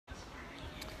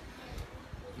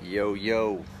Yo,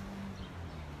 yo.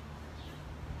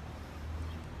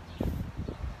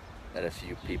 Let a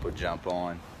few people jump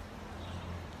on.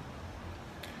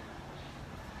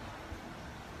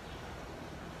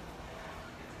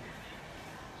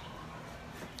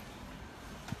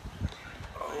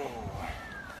 Oh.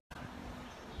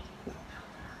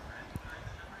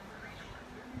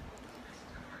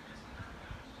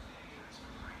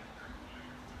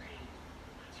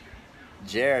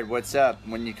 Jared, what's up?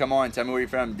 When you come on, tell me where you're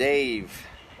from. Dave,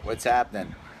 what's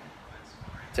happening?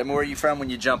 Tell me where you're from when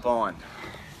you jump on.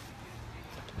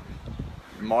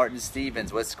 Martin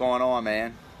Stevens, what's going on,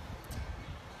 man?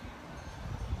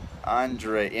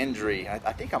 Indri.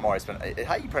 I think I'm always been.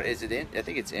 How you pronounce it? I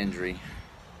think it's Indri.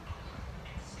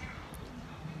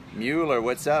 Mueller,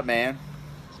 what's up, man?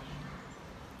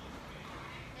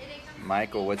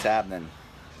 Michael, what's happening?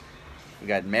 We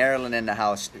got Marilyn in the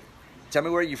house. Tell me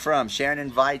where you're from. Share an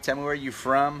invite. Tell me where you're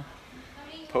from.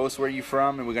 Post where you're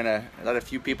from, and we're gonna let a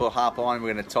few people hop on.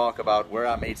 We're gonna talk about where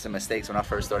I made some mistakes when I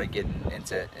first started getting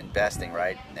into investing,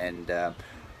 right? And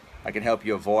I can help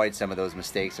you avoid some of those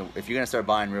mistakes. And if you're gonna start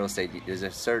buying real estate, there's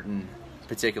a certain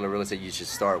particular real estate you should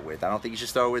start with. I don't think you should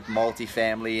start with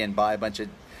multifamily and buy a bunch of,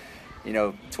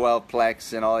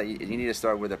 12-plex and all. You need to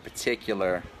start with a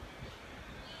particular,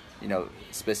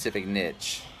 specific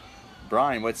niche.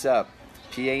 Brian, what's up?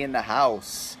 PA in the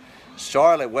house.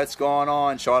 Charlotte, what's going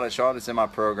on? Charlotte's in my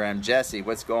program. Jesse,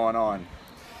 what's going on?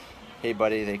 Hey,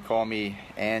 buddy, they call me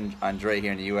Andre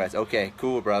here in the U.S. Okay,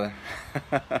 cool, brother.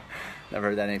 Never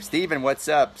heard that name. Steven, what's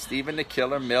up? Steven the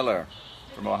Killer Miller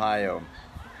from Ohio.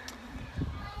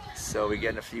 So we're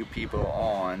getting a few people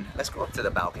on. Let's go up to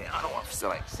the balcony. I don't want to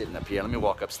like sitting up here. Let me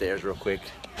walk upstairs real quick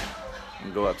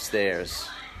and go upstairs.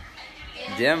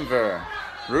 Denver.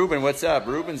 Ruben, what's up?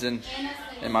 Ruben's in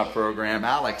my program.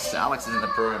 Alex is in the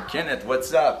program. Kenneth,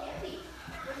 what's up?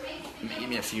 Give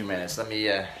me a few minutes. Let me,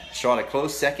 Charlotte,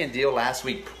 closed second deal last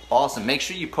week. Awesome. Make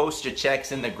sure you post your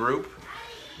checks in the group.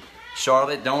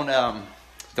 Charlotte,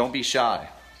 don't be shy.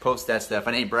 Post that stuff.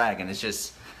 I ain't bragging. It's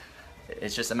just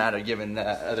a matter of giving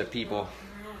other people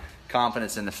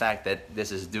confidence in the fact that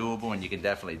this is doable and you can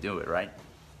definitely do it, right?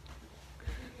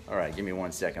 All right, give me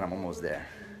 1 second. I'm almost there.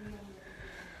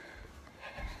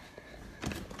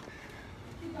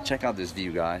 Check out this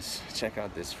view, guys. Check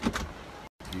out this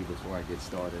view before I get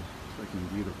started. It's looking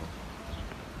beautiful.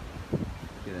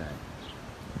 Look at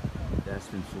that.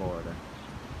 Destin, Florida.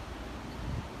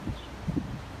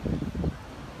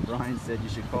 Brian said you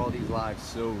should call these lives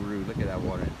So Rood. Look at that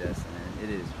water in Destin, man.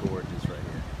 It is gorgeous right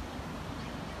here.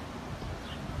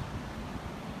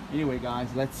 Anyway, guys,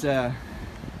 let's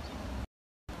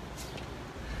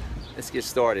get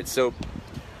started. So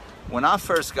when I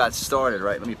first got started,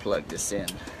 right, let me plug this in.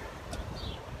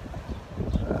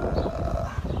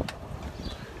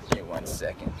 Give me 1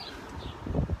 second.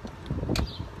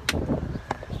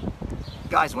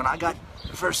 Guys, when I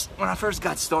first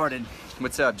got started,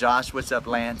 what's up, Josh? What's up,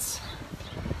 Lance?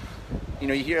 You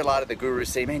hear a lot of the gurus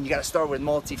say, man, you got to start with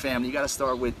multifamily. You got to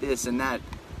start with this and that.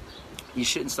 You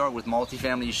shouldn't start with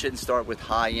multifamily. You shouldn't start with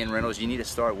high-end rentals. You need to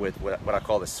start with what I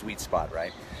call the sweet spot,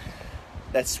 right?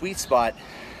 That sweet spot,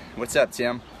 what's up,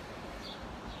 Tim?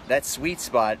 That sweet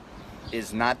spot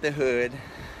is not the hood.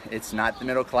 It's not the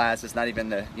middle class. It's not even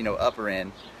the, upper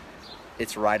end.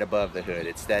 It's right above the hood.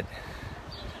 It's that.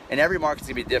 And every market's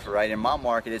gonna be different, right? In my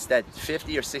market, it's that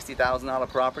 $50,000 or $60,000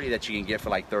 property that you can get for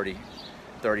like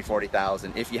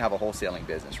 $40,000 if you have a wholesaling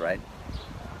business, right?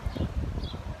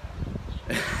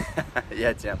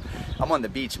 Yeah, Tim. I'm on the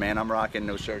beach, man. I'm rocking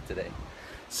no shirt today.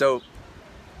 So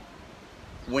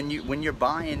when you're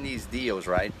buying these deals,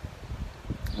 right?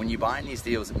 When you're buying these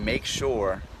deals, make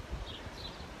sure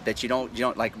that you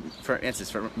don't like, for instance,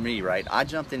 for me, right? I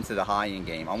jumped into the high-end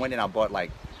game. I went and I bought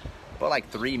like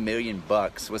 $3 million.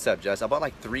 What's up, Jess? I bought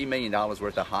like $3 million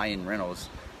worth of high-end rentals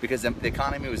because the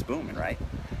economy was booming, right?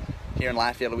 Here in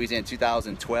Lafayette, Louisiana, in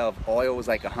 2012, oil was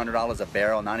like $100 a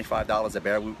barrel, $95 a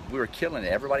barrel. We were killing it.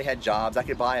 Everybody had jobs. I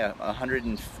could buy a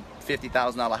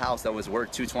 $150,000 house that was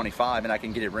worth $225, and I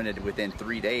can get it rented within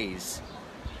 3 days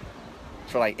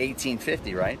for like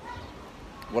 $1,850, right?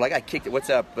 Well, I got kicked. What's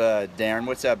up, Darren?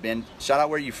 What's up, Ben? Shout out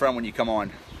where you from when you come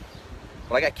on.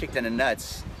 Well, I got kicked in the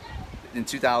nuts in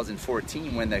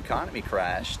 2014 when the economy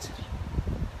crashed.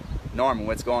 Norman,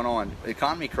 what's going on? The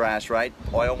economy crashed, right?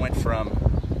 Oil went from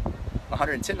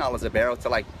 $110 a barrel to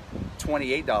like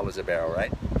 $28 a barrel,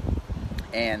 right?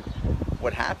 And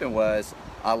what happened was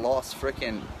I lost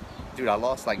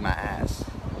like my ass.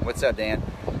 What's up, Dan?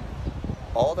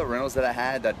 All the rentals that I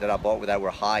had that I bought that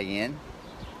were high end,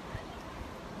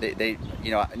 they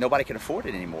nobody could afford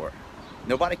it anymore.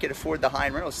 Nobody could afford the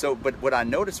high-end rentals. So, but what I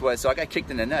noticed was, so I got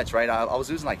kicked in the nuts, right? I was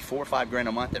losing like 4 or 5 grand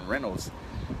a month in rentals.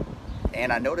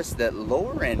 And I noticed that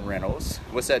lower end rentals,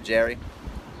 what's up, Jerry?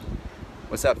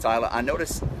 What's up, Tyler? I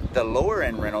noticed the lower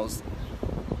end rentals,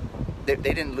 they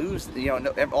didn't lose, you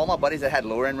know, all my buddies that had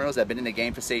lower end rentals that have been in the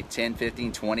game for say 10,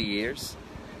 15, 20 years,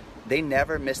 they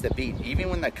never missed a beat. Even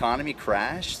when the economy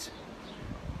crashed,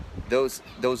 those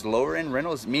lower end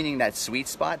rentals, meaning that sweet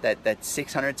spot, that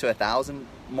 600 to 1,000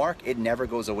 mark, it never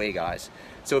goes away, guys.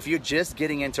 So if you're just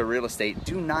getting into real estate,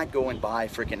 do not go and buy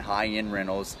freaking high-end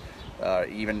rentals,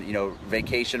 even, you know,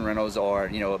 vacation rentals, or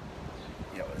you know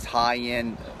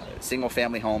high-end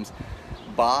single-family homes.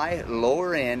 Buy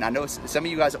lower end. I know some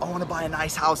of you guys, oh, I want to buy a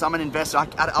nice house, I'm an investor,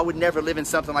 I would never live in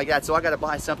something like that, so I got to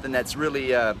buy something that's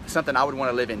really something I would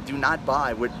want to live in. Do not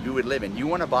buy what you would live in. You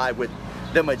want to buy what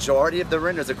the majority of the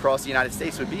renters across the United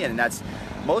States would be in, and that's,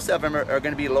 most of them are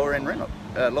going to be low end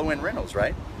rentals,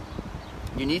 right?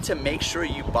 You need to make sure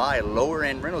you buy lower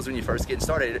end rentals when you first get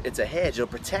started. It's a hedge. It'll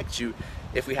protect you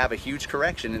if we have a huge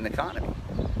correction in the economy.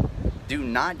 Do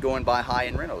not go and buy high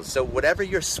end rentals. So whatever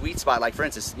your sweet spot, like for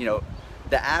instance, you know,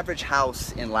 the average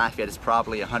house in Lafayette is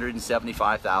probably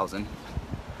 175,000,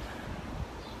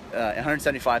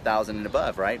 175,000 and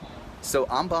above, right? So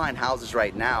I'm buying houses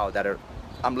right now that are,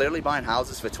 I'm literally buying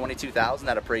houses for 22,000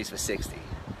 that are appraised for 60,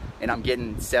 and I'm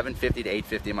getting 750 to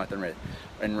 850 a month in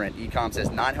rent. Ecom says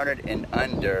 900 and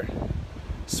under,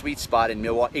 sweet spot in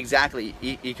Milwaukee. Exactly,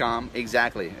 Ecom,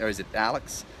 exactly. Or is it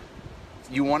Alex?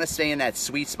 You want to stay in that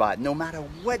sweet spot. No matter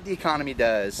what the economy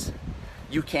does,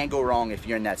 you can't go wrong if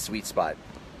you're in that sweet spot.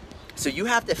 So you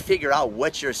have to figure out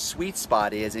what your sweet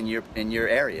spot is in your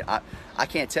area. I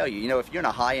can't tell you. You know, if you're in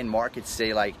a high-end market,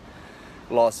 say like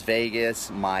Las Vegas,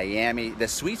 Miami, the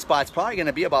sweet spot's probably going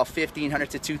to be about 1,500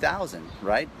 to 2,000,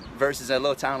 right? Versus a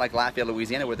little town like Lafayette,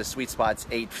 Louisiana, where the sweet spot's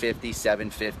 850,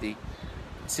 750.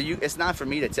 So it's not for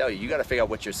me to tell you. You got to figure out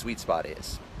what your sweet spot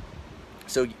is.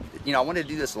 So, you know, I wanted to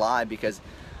do this live because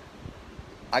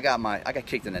I got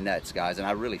kicked in the nuts, guys, and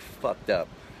I really fucked up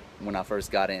when I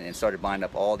first got in and started buying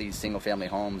up all these single-family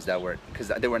homes that were, because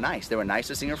they were nice. They were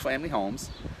nicer single-family homes.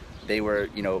 They were,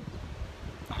 you know,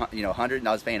 100.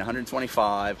 I was paying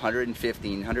 125,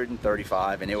 115,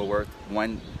 135, and they were worth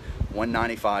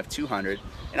 195, 200.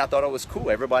 And I thought it was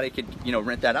cool. Everybody could, you know,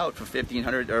 rent that out for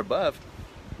 1,500 or above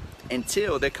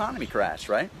until the economy crashed,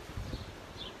 right?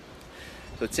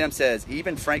 So Tim says,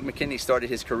 even Frank McKinney started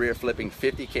his career flipping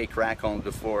 50K crack homes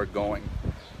before going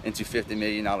into $50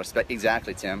 million.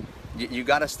 Exactly, Tim. You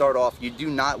got to start off. You do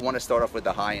not want to start off with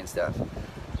the high-end stuff.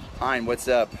 Hein, what's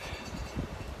up?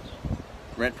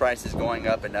 Rent prices going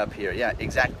up and up here. Yeah,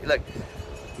 exactly. Look,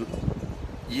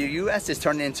 the U.S. is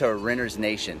turning into a renter's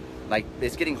nation. Like,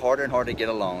 it's getting harder and harder to get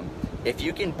a loan. If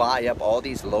you can buy up all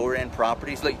these lower-end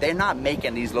properties, look, they're not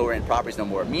making these lower-end properties no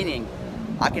more. Meaning,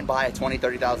 I can buy a $20,000,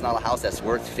 $30,000 house that's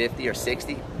worth 50 or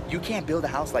 60. You can't build a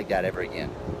house like that ever again.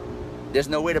 There's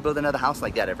no way to build another house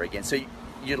like that ever again. So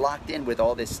you're locked in with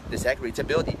all this equity. To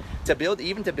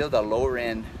build a lower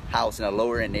end house in a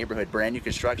lower end neighborhood, brand new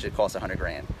construction, it costs 100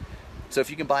 grand. So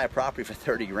if you can buy a property for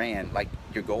 30 grand, like,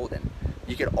 you're golden.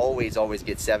 You can always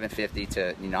get 750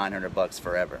 to 900 bucks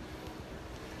forever.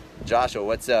 Joshua,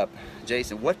 what's up?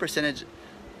 Jason, what percentage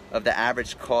of the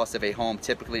average cost of a home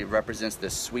typically represents the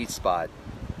sweet spot?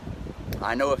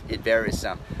 I know it varies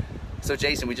some. So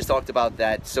Jason, we just talked about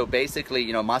that. So basically,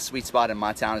 you know, my sweet spot in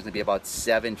my town is going to be about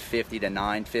 750 to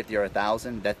 950 or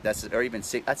 1,000. That's, or even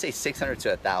I'd say 600 to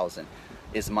 1,000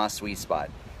 is my sweet spot.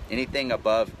 Anything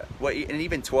above, well, and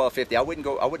even 1,250. I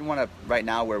wouldn't want to, right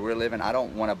now where we're living, I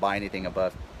don't want to buy anything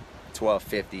above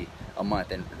 1,250 a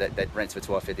month, and that rents for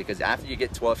 1,250, because after you get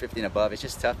 1,250 and above, it's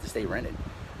just tough to stay rented.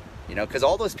 You know, because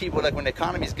all those people, like, when the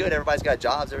economy's good, everybody's got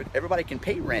jobs, everybody can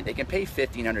pay rent. They can pay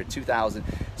 1,500, 2,000.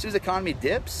 As soon as the economy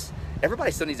dips,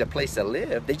 everybody still needs a place to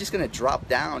live. They're just going to drop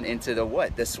down into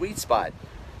the sweet spot.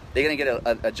 They're going to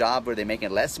get a job where they're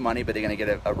making less money, but they're going to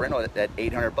get a rental at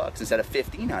 800 bucks instead of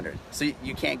 1,500. So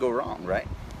you can't go wrong, right?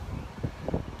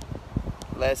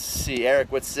 Let's see.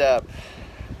 Eric, what's up?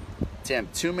 Tim,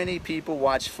 too many people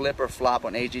watch Flip or Flop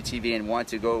on AGTV and want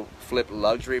to go flip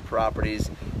luxury properties.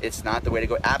 It's not the way to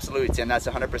go. Absolutely, Tim. That's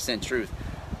 100% truth.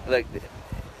 Like,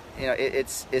 you know,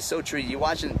 it's so true.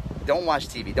 Don't watch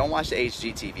TV. Don't watch the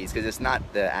HGTVs, because it's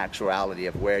not the actuality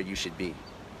of where you should be.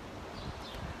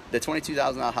 The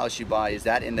 $22,000 house you buy, is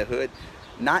that in the hood?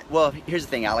 Not, well, here's the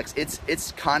thing, Alex.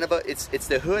 It's kind of it's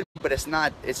the hood, but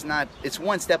it's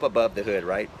one step above the hood,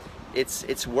 right?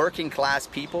 It's working class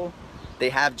people. They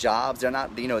have jobs. They're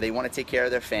not, you know, they want to take care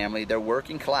of their family. They're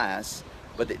working class,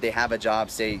 but they have a job,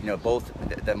 say, you know, both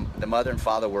the mother and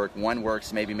father work. One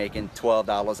works maybe making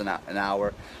 $12 an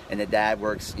hour, and the dad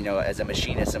works, you know, as a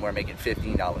machinist somewhere making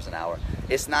 $15 an hour.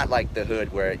 It's not like the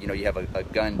hood where, you know, you have a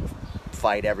gun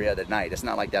fight every other night. It's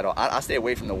not like that at all. I stay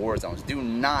away from the war zones. Do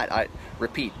not, I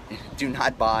repeat, do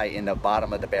not buy in the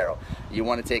bottom of the barrel. You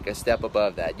want to take a step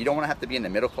above that. You don't want to have to be in the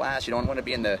middle class. You don't want to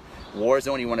be in the war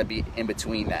zone. You want to be in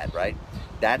between that, right?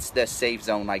 That's the safe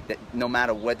zone. Like that, no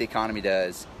matter what the economy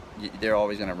does, they're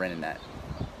always going to rent in that.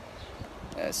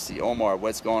 Let's see, Omar,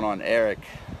 what's going on? Eric,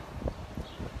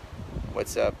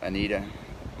 what's up? Anita,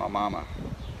 my mama.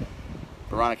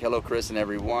 Veronica, hello, Chris and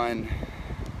everyone.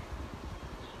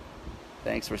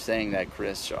 Thanks for saying that,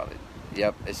 Chris. Charlotte.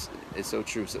 Yep, it's so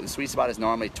true. So the sweet spot is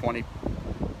normally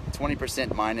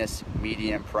 20% minus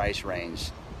median price range.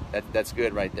 That's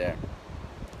good right there.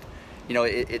 You know,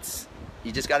 it's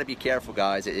you just got to be careful,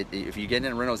 guys. If you get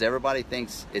into rentals, everybody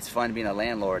thinks it's fun being a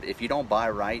landlord. If you don't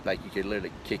buy right, like, you could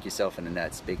literally kick yourself in the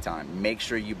nuts big time. Make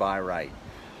sure you buy right.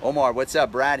 Omar, what's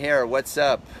up? Brad Hare, what's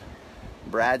up?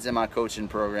 Brad's in my coaching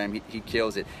program. He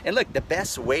kills it. And look, the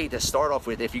best way to start off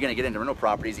with, if you're going to get into rental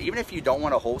properties, even if you don't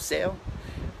want to wholesale,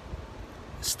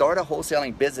 start a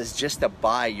wholesaling business just to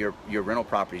buy your rental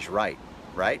properties right?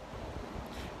 Get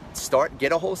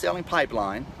a wholesaling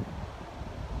pipeline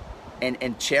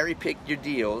and cherry pick your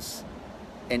deals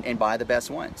and buy the best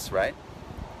ones, right?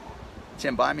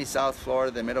 Tim, buy me South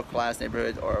Florida, the middle class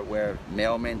neighborhood, or where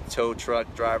mailmen, tow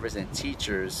truck drivers, and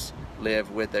teachers live,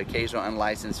 with the occasional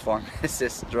unlicensed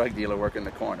pharmacist drug dealer working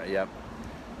the corner. Yep.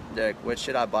 Derek, what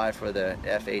should I buy for the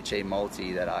FHA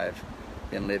multi that I've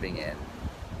been living in?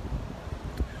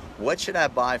 What should I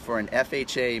buy for an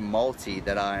FHA multi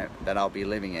that I'll be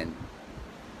living in?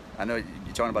 I know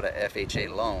you're talking about an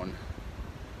FHA loan.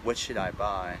 What should I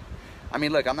buy? I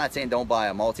mean, look, I'm not saying don't buy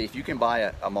a multi. If you can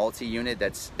buy a multi unit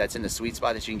that's in the sweet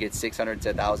spot that you can get $600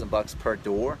 to $1,000 per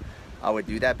door, I would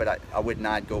do that, but I would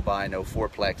not go buy no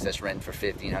fourplex that's renting for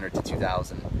 $1,500 to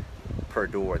 $2,000 per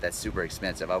door. That's super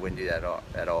expensive. I wouldn't do that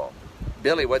at all.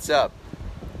 Billy, what's up?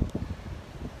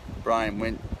 Brian,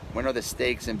 when are the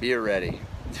steaks and beer ready?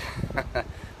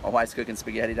 My wife's cooking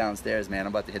spaghetti downstairs, man.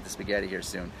 I'm about to hit the spaghetti here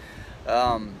soon.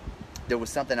 There was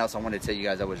something else I wanted to tell you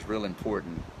guys that was real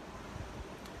important.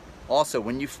 Also,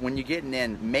 when you're getting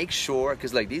in, make sure,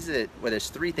 because like there's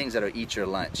 3 things that'll eat your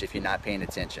lunch if you're not paying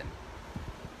attention.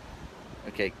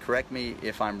 Okay, correct me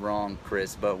if I'm wrong,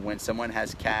 Chris, but when someone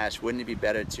has cash, wouldn't it be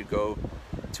better to go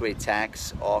to a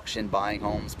tax auction buying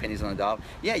homes, pennies on the dollar?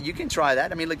 Yeah, you can try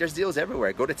that. I mean, look, there's deals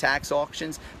everywhere. Go to tax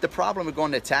auctions. The problem with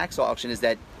going to tax auction is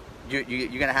that you're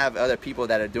going to have other people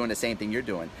that are doing the same thing you're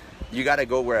doing. You got to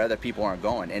go where other people aren't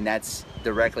going, and that's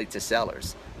directly to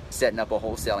sellers. Setting up a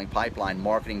wholesaling pipeline,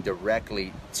 marketing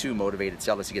directly to motivated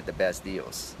sellers to get the best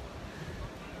deals.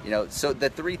 You know, so the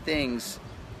 3 things.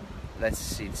 Let's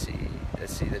see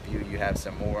the view. You have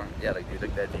some more. Yeah, like, dude, look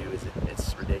at that view.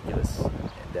 It's ridiculous in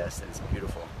Destin. It's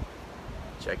beautiful.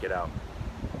 Check it out.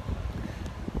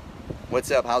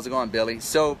 What's up? How's it going, Billy?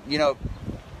 So, you know,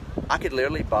 I could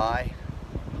literally buy,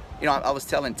 you know, I was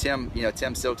telling Tim, you know,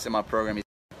 Tim Silk's in my program.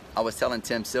 I was telling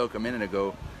Tim Silk a minute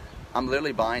ago, I'm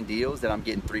literally buying deals that I'm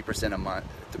getting 3% a month,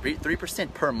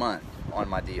 3% per month on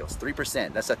my deals.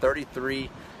 3%. That's a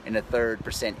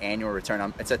 33.33% annual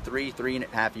return. It's a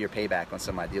 3.5 year payback on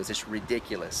some of my deals. It's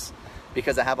ridiculous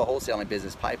because I have a wholesaling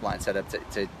business pipeline set up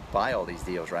to buy all these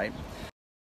deals, right?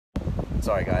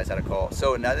 Sorry guys, had a call.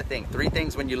 So another thing, 3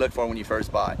 things when you look for when you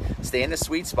first buy. Stay in the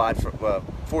sweet spot.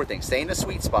 4 things. Stay in the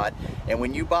sweet spot, and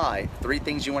when you buy, 3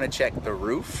 things you want to check: the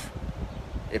roof,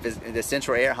 if it's the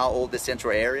central air, how old the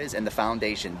central air is, and the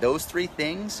foundation. Those 3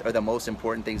 things are the most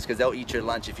important things, because they'll eat your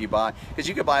lunch if you buy. Because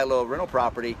you could buy a little rental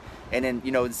property, and then,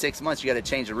 you know, in 6 months you got to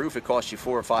change the roof. It costs you $4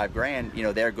 or $5 grand. You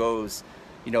know, there goes,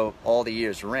 you know, all the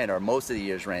year's rent or most of the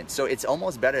year's rent. So it's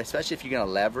almost better, especially if you're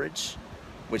gonna leverage,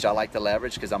 which I like to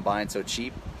leverage because I'm buying so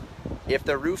cheap. If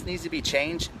the roof needs to be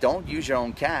changed, don't use your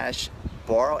own cash.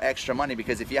 Borrow extra money,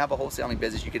 because if you have a wholesaling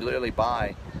business, you could literally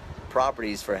buy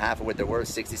properties for half of what they're worth,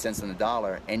 60 cents on the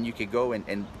dollar, and you could go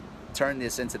and turn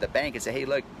this into the bank and say, hey,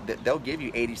 look, they'll give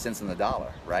you 80 cents on the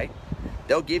dollar, right?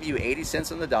 They'll give you 80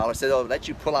 cents on the dollar, so they'll let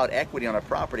you pull out equity on a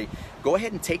property. Go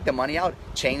ahead and take the money out,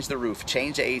 change the roof,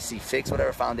 change the AC, fix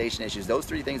whatever foundation issues. Those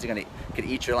 3 things could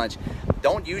eat your lunch.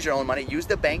 Don't use your own money. Use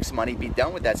the bank's money. Be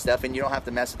done with that stuff, and you don't have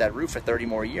to mess with that roof for 30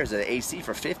 more years, or the AC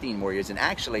for 15 more years. And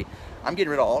actually, I'm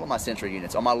getting rid of all of my central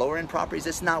units. On my lower end properties,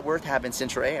 it's not worth having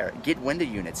central air. Get window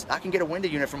units. I can get a window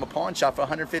unit from a pawn shop for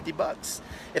 $150.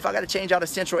 If I got to change out a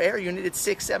central air unit, it's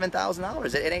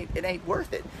 $6,000-$7,000. It ain't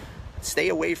worth it. Stay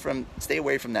away from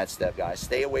that stuff, guys.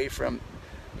 Stay away from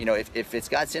You know, if it's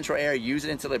got central air, use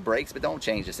it until it breaks, but don't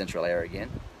change the central air again.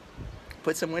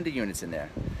 Put some window units in there.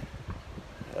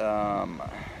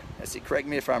 Let's see, correct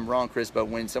me if I'm wrong, Chris, but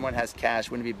when someone has cash,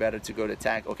 wouldn't it be better to go to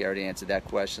tax? Okay, I already answered that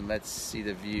question. Let's see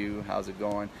the view. How's it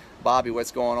going? Bobby,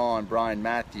 what's going on? Brian,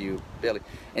 Matthew, Billy.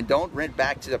 And don't rent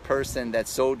back to the person that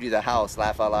sold you the house.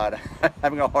 Laugh out loud. I'm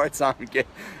having a hard time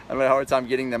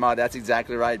getting them out. That's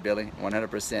exactly right, Billy.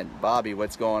 100%. Bobby,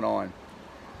 what's going on?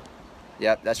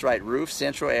 Yep, that's right. Roof,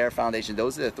 central air, foundation.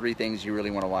 Those are the three things you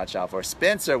really want to watch out for.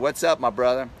 Spencer, what's up, my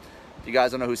brother? If you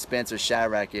guys don't know who Spencer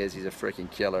Shadrack is, he's a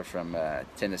freaking killer from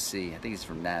Tennessee. I think he's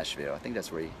from Nashville. I think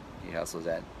that's where he hustles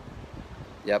at.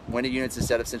 Yep, window units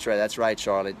instead of central air. That's right,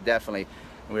 Charlotte. Definitely.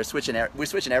 And we're switching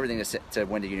everything to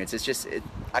window units. It's just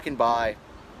I can buy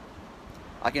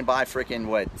freaking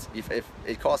what if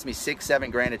it costs me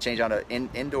 $6-7 grand to change out an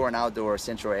indoor and outdoor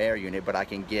central air unit, but I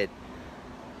can get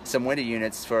some window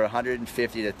units for $150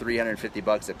 to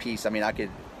 $350 a piece. I mean, I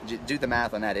could do the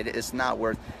math on that. It's not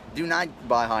worth. Do not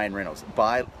buy high-end rentals.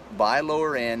 Buy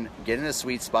lower end. Get in a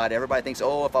sweet spot. Everybody thinks,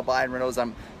 oh, if I buy in rentals,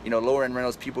 I'm lower end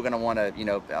rentals. People are gonna want to,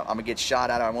 I'm gonna get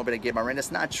shot at. I won't be able to get my rent.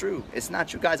 It's not true. It's not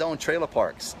true. Guys own trailer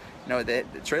parks. The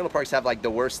trailer parks have like the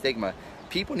worst stigma.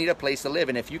 People need a place to live,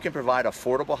 and if you can provide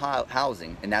affordable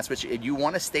housing, and that's what you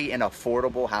want to stay in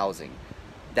affordable housing.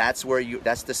 That's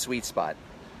the sweet spot.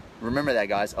 Remember that,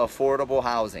 guys. Affordable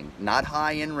housing, not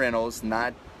high-end rentals,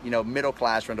 not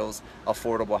middle-class rentals.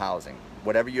 Affordable housing,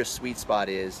 whatever your sweet spot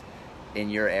is in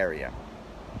your area.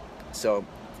 So,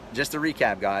 just to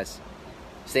recap, guys,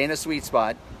 stay in a sweet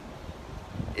spot.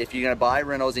 If you're gonna buy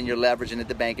rentals and you're leveraging at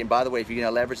the bank, and by the way, if you're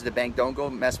gonna leverage at the bank, don't go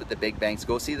mess with the big banks.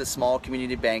 Go see the small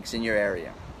community banks in your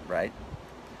area, right?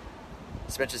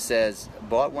 Spencer says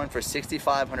bought one for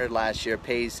 $6,500 last year,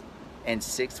 pays and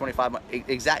 $625.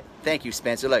 Exact. Thank you,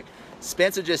 Spencer. Look,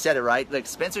 Spencer just said it right. Look,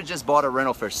 Spencer just bought a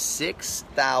rental for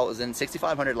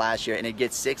 $6,500 last year, and it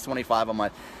gets $625 a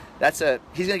month.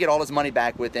 He's gonna get all his money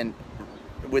back within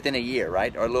a year,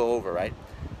 right, or a little over, right?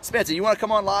 Spencer, you want to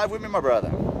come on live with me, my brother?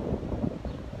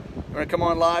 You want to come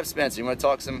on live, Spencer? You want to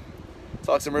talk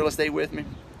some real estate with me?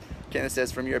 Kenneth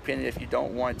says, from your opinion, if you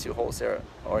don't want to wholesale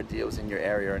or deals in your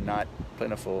area are not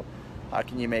plentiful, how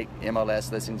can you make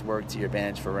MLS listings work to your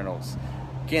advantage for rentals?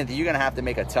 Kenneth, you're going to have to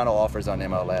make a ton of offers on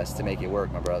MLS to make it work,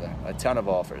 my brother. A ton of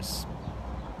offers.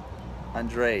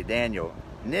 Andre, Daniel.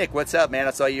 Nick, what's up, man?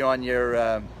 I saw you on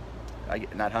your,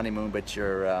 not honeymoon, but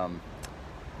your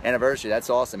anniversary. That's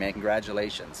awesome, man.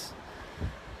 Congratulations.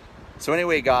 So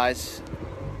anyway, guys,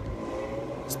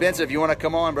 Spencer, if you want to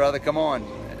come on, brother, come on.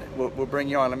 We'll bring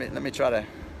you on. Let me try to.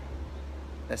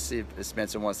 Let's see if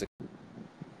Spencer wants to.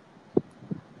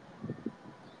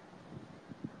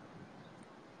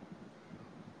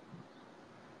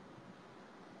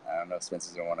 I don't know if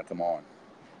Spencer's gonna want to come on.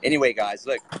 Anyway, guys,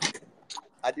 look,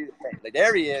 I do the thing. Like,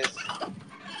 there he is.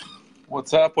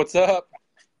 What's up? What's up?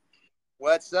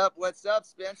 What's up? What's up,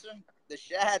 Spencer? The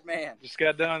Shad man. Just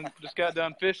got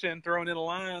done fishing, throwing in a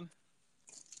line.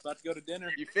 About to go to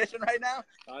dinner. You fishing right now?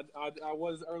 I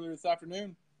was earlier this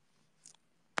afternoon.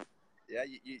 Yeah,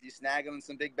 you snagging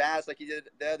some big bass like you did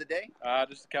the other day?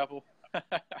 Just a couple.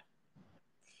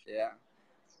 Yeah.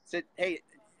 So, hey,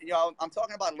 I'm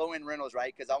talking about low-end rentals,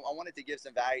 right? Because I wanted to give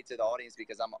some value to the audience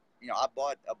because I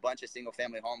bought a bunch of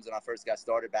single-family homes when I first got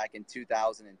started back in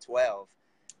 2012,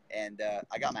 and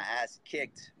I got my ass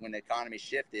kicked when the economy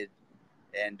shifted,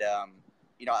 and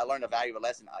I learned the value of a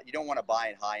lesson. You don't want to buy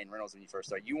in high-end rentals when you first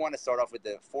start. You want to start off with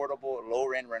the affordable,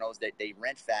 lower-end rentals that they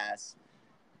rent fast,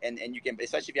 and you can,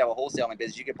 especially if you have a wholesaling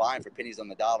business, you can buy them for pennies on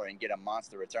the dollar and get a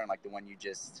monster return like the one you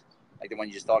just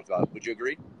talked about. Would you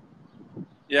agree?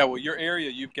 Yeah. Well, your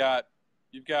area, you've got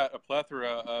a plethora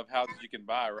of houses you can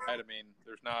buy, right? I mean,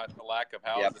 there's not a lack of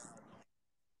houses. Yep.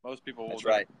 Most people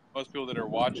that are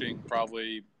watching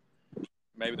probably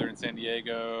maybe they're in San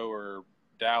Diego or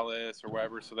Dallas or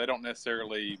wherever, so they don't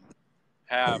necessarily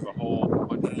have a whole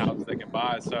bunch of houses they can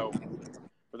buy. So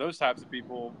for those types of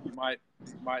people, you might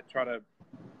try to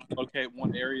locate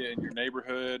one area in your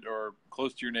neighborhood or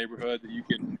close to your neighborhood that you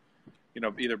can,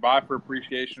 either buy for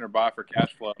appreciation or buy for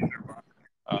cash flow.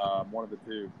 One of the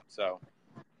two. So.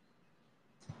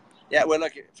 Yeah, well,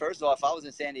 look, first of all, if I was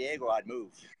in San Diego, I'd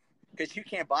move because you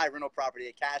can't buy rental property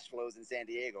at cash flows in San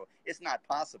Diego. It's not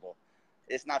possible.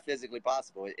 It's not physically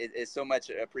possible. It's so much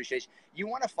appreciation. You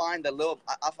want to find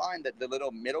I find that the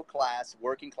little middle class,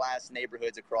 working class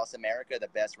neighborhoods across America, the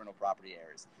best rental property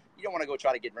areas. You don't want to go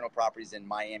try to get rental properties in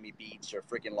Miami Beach or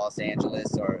freaking Los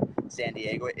Angeles or San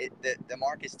Diego. The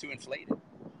market's too inflated.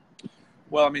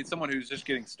 Well, I mean, someone who's just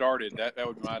getting started, that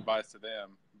would be my advice to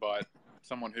them. But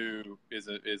someone who is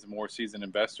a more seasoned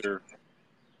investor,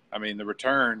 I mean, the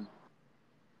return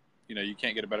you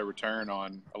can't get a better return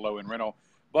on a low end rental.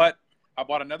 But I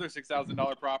bought another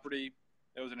 $6,000 property.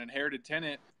 It was an inherited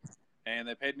tenant, and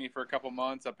they paid me for a couple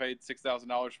months. I paid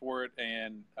 $6,000 for it,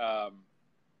 and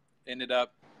ended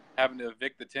up having to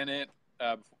evict the tenant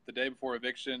the day before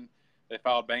eviction. They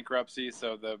filed bankruptcy,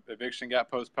 so the eviction got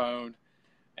postponed.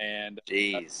 And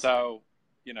so,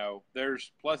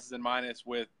 there's pluses and minuses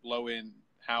with low end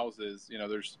houses.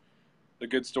 There's the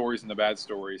good stories and the bad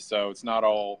stories. So it's not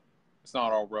all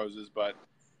roses, but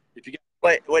if you get.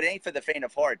 But it ain't for the faint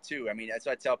of heart too. I mean, that's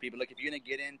what I tell people. Look, if you're gonna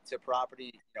get into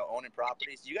property, owning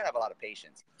properties, you gotta have a lot of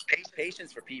patience.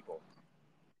 Patience for people,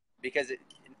 because a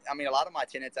lot of my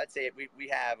tenants, I'd say we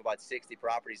have about 60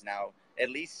 properties now.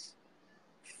 At least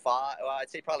 5, I'd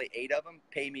say probably 8 of them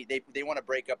pay me. They want to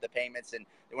break up the payments, and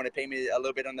they want to pay me a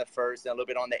little bit on the 1st and a little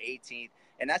bit on the 18th,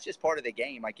 and that's just part of the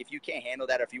game. Like, if you can't handle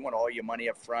that, or if you want all your money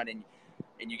up front and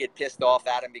you get pissed off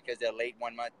at them because they're late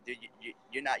 1 month, dude,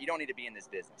 you don't need to be in this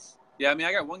business. Yeah,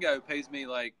 I got one guy who pays me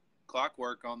like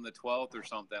clockwork on the 12th or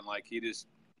something. Like,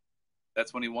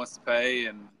 that's when he wants to pay,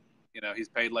 and he's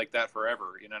paid like that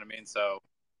forever. You know what I mean? So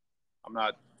I'm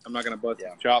not going to bust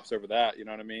his chops over that. You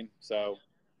know what I mean? So,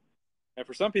 and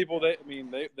for some people,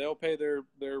 they'll pay their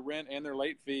rent and their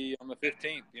late fee on the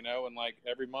 15th. And like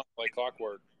every month, like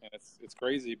clockwork, and it's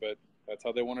crazy, but that's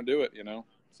how they want to do it.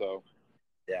 So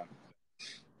yeah,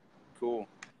 cool.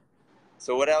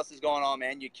 So what else is going on,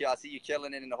 man? I see you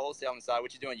killing it in the wholesaling side.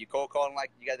 What you doing? You cold calling, like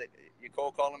you got your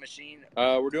cold calling machine?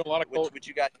 We're doing a lot of cold. What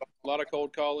you got? A lot of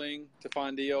cold calling to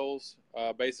find deals.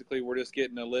 Basically, we're just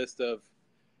getting a list of,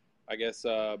 I guess,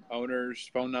 owners'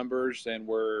 phone numbers, and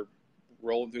we're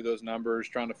rolling through those numbers,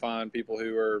 trying to find people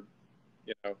who are,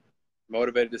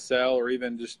 motivated to sell, or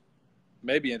even just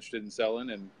maybe interested in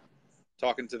selling, and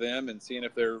talking to them and seeing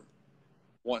if they're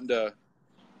wanting to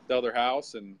sell their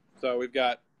house. And so we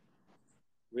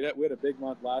had a big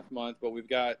month last month, but we've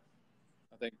got,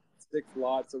 I think, 6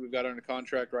 lots that we've got under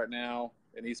contract right now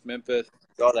in East Memphis.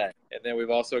 Saw that. And then we've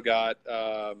also got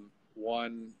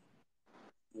one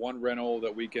rental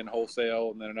that we can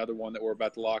wholesale, and then another one that we're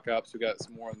about to lock up. So we've got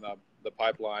some more in the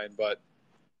pipeline. But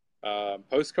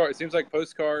it seems like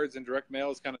postcards and direct mail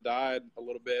has kind of died a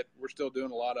little bit. We're still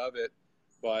doing a lot of it,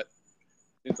 but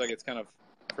it seems like it's kind of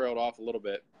trailed off a little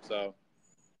bit. So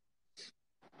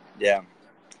yeah.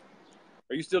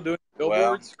 Are you still doing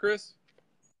billboards, Chris?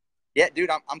 Yeah, dude,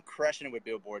 I'm crushing it with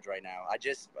billboards right now. I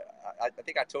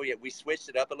think I told you, we switched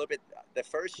it up a little bit. The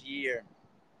first year,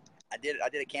 I did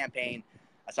a campaign.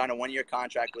 I signed a 1-year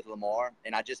contract with Lamar,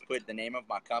 and I just put the name of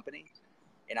my company,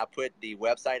 and I put the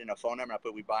website and a phone number. I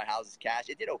put we buy houses cash.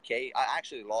 It did okay. I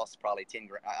actually lost probably 10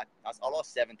 grand. I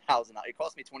lost $7,000. It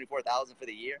cost me $24,000 for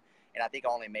the year, and I think I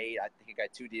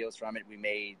got 2 deals from it.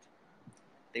 I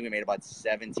think we made about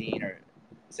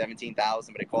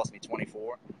 17,000, but it cost me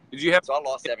 24. So I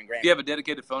lost $7 grand. Do you have a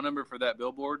dedicated phone number for that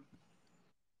billboard?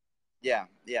 Yeah.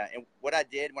 And what I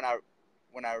did when I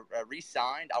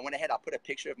re-signed, I went ahead. I put a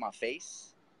picture of my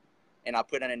face, and I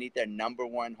put underneath there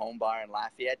 #1 home buyer in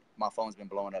Lafayette. My phone's been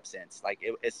blowing up since. Like,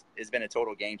 it's been a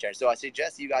total game changer. So I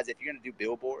suggest you guys, if you're gonna do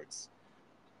billboards,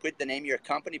 put the name of your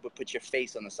company, but put your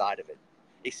face on the side of it.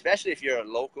 Especially if you're a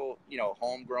local,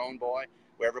 homegrown boy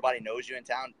where everybody knows you in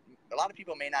town. A lot of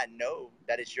people may not know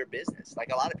that it's your business.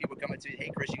 Like, a lot of people come up to you, hey,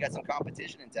 Chris, you got some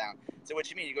competition in town. So what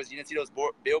you mean? He goes, you didn't see those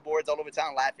billboards all over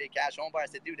town, Lafayette Cash Home Buyer? I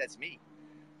said, dude, that's me.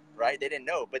 Right? They didn't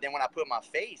know. But then when I put my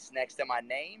face next to my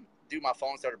name, dude, my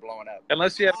phone started blowing up.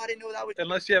 Unless you have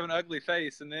an ugly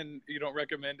face, and then you don't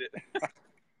recommend it.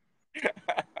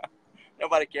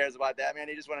 Nobody cares about that, man.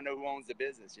 They just want to know who owns the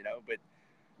business, But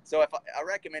so I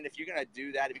recommend, if you're going to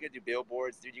do that, if you're going to do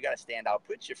billboards, dude, you got to stand out.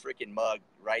 Put your freaking mug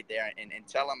right there and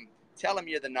tell them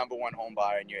you're the #1 home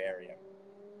buyer in your area.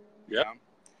 Yeah.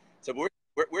 So we're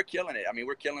killing it. I mean,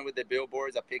 we're killing with the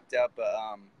billboards. I picked up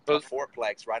a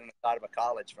fourplex right on the side of a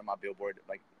college from my billboard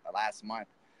like last month.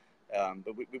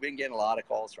 But we've been getting a lot of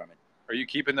calls from it. Are you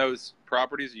keeping those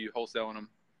properties, or are you wholesaling them?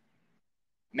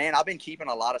 Man, I've been keeping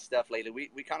a lot of stuff lately.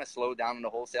 We kind of slowed down on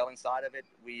the wholesaling side of it.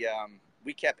 We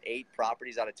kept 8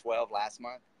 properties out of 12 last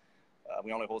month.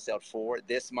 We only wholesaled 4.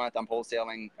 This month, I'm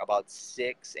wholesaling about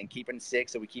 6 and keeping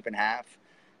 6, so we're keeping half.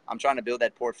 I'm trying to build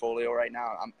that portfolio right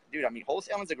now.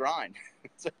 Wholesaling's a grind.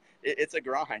 It's a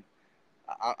grind.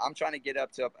 I'm trying to get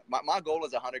up to my goal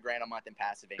is $100 grand a month in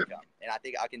passive income, and I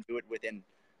think I can do it within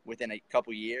a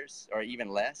couple years, or even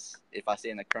less, if I stay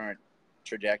in the current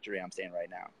trajectory I'm staying right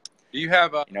now. Do you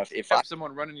have if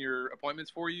someone running your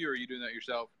appointments for you, or are you doing that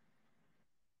yourself?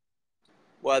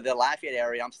 Well, the Lafayette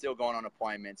area, I'm still going on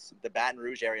appointments. The Baton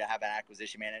Rouge area, I have an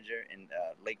acquisition manager. In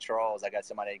Lake Charles, I got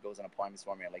somebody that goes on appointments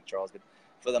for me at Lake Charles. But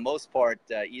for the most part,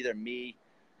 either me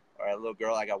or a little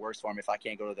girl I got works for me. If I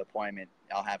can't go to the appointment,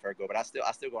 I'll have her go. But I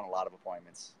still go on a lot of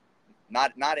appointments.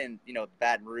 Not in, you know,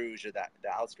 Baton Rouge or the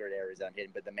outskirt areas I'm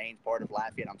hitting, but the main part of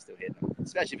Lafayette, I'm still hitting them,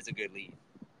 especially if it's a good lead.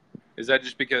 Is that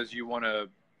just because you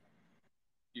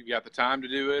got the time to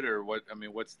do it, or what? I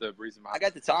mean, what's the reason behind I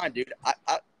got the time, dude.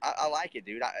 I like it,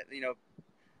 dude.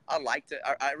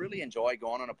 I really enjoy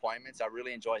going on appointments. I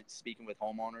really enjoy speaking with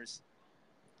homeowners.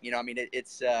 You know, I mean,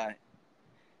 it's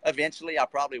eventually I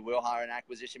probably will hire an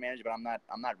acquisition manager, but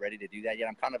I'm not ready to do that yet.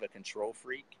 I'm kind of a control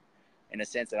freak in a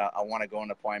sense that I want to go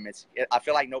on appointments. I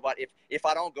feel like nobody, if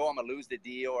I don't go, I'm gonna lose the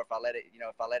deal, or if I let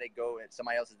it go, and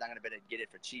somebody else is not gonna be able to get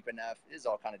it for cheap enough. There's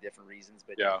all kind of different reasons,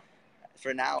 but yeah.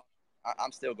 For now,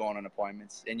 I'm still going on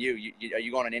appointments. And you are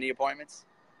you going on any appointments?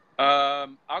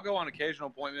 I'll go on occasional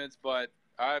appointments, but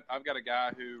I've got a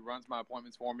guy who runs my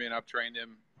appointments for me, and I've trained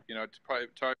him. You know, it probably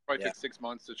took 6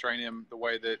 months to train him the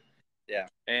way that. Yeah.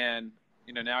 And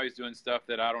you know, now he's doing stuff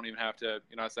that I don't even have to.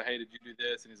 You know, I say, hey, did you do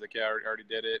this? And he's like, yeah, I already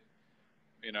did it.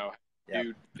 You know,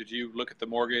 did you look at the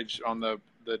mortgage on the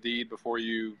deed before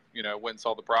you went and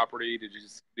saw the property? Did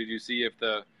you see if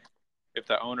the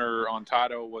owner on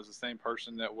title was the same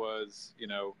person that was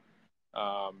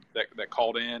that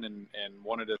called in and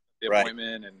wanted the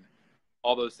appointment, and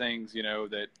all those things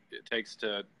that it takes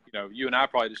to you and I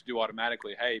probably just do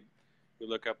automatically. Hey, we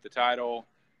look up the title,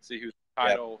 see who's the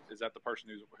title, is that the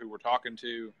person who we're talking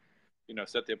to,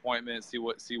 set the appointment, see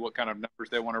what kind of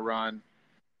numbers they want to run.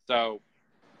 So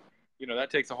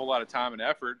that takes a whole lot of time and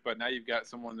effort, but now you've got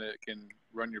someone that can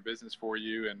run your business for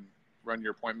you and run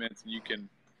your appointments, and you can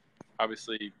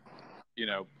obviously,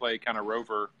 play kind of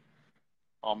rover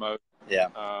almost. Yeah.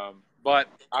 But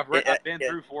I've been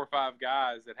through 4 or 5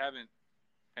 guys that haven't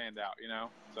panned out,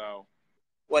 so.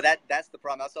 Well, that's the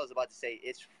problem. That's what I was about to say.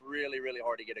 It's really, really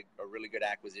hard to get a really good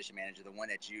acquisition manager, the one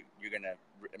that you're going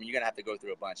to have to go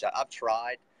through a bunch. I've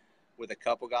tried with a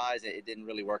couple guys. It didn't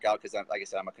really work out because, like I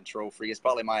said, I'm a control freak. It's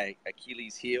probably my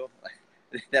Achilles heel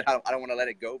that I don't want to let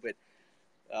it go.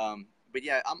 But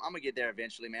yeah, I'm gonna get there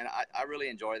eventually, man. I really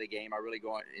enjoy the game. I really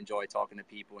enjoy talking to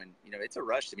people, and it's a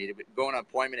rush to me to go on an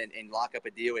appointment and lock up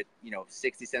a deal at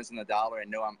 60 cents on the dollar and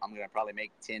know I'm gonna probably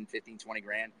make 10, 15, 20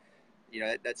 grand.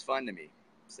 That's fun to me.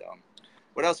 So,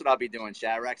 what else would I be doing?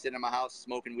 Shadrack, sitting in my house,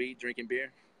 smoking weed, drinking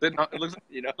beer. It looks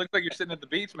looks like you're sitting at the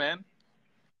beach, man.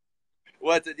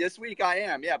 Well, this week I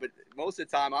am, yeah, but most of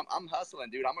the time I'm hustling,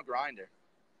 dude. I'm a grinder.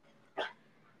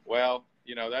 Well,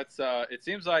 that's it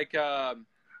seems like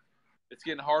it's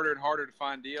getting harder and harder to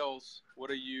find deals.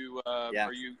 What are you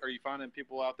are you finding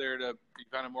people out there are you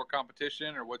finding more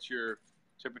competition, or what's your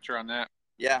temperature on that?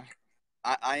 Yeah,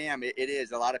 I am. It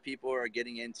is. A lot of people are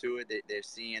getting into it. They're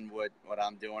seeing what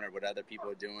I'm doing or what other people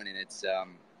are doing, and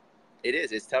it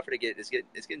is. It's tougher to get. It's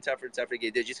getting tougher and tougher to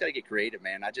get. You just got to get creative,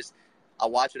 man. I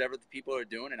watch whatever the people are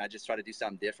doing, and I just try to do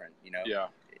something different. Yeah.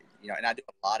 And I do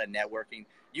a lot of networking.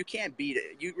 You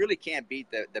really can't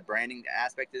beat the branding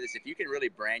aspect of this. If you can really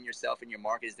brand yourself and your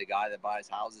market as the guy that buys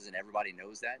houses and everybody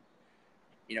knows that,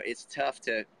 it's tough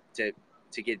to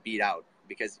get beat out,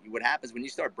 because what happens when you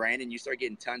start branding, you start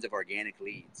getting tons of organic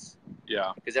leads.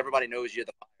 Yeah. Because everybody knows you're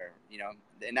the buyer,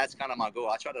 and that's kind of my goal.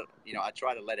 I try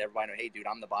to let everybody know, hey, dude,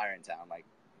 I'm the buyer in town. Like,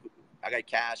 I got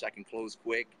cash, I can close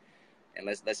quick, and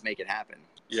let's make it happen.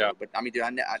 Yeah. So, but I mean, dude,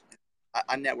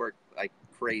 I network like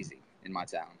crazy in my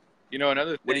town.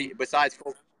 Another thing besides.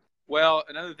 Well,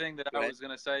 another thing that I was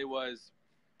going to say was,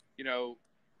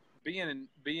 being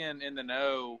in the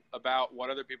know about what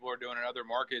other people are doing in other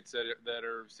markets that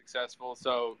are successful.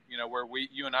 So, where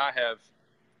you and I have,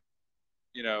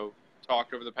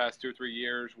 talked over the past 2 or 3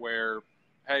 years, where,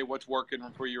 hey, what's working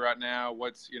for you right now?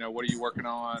 What are you working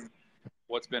on?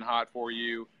 What's been hot for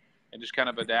you? And just kind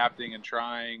of adapting and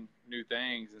trying new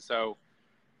things. And so,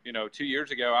 2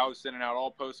 years ago, I was sending out all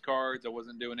postcards. I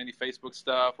wasn't doing any Facebook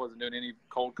stuff, wasn't doing any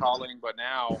cold calling. But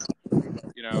now,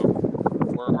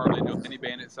 we're hardly doing any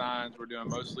bandit signs. We're doing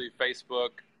mostly Facebook,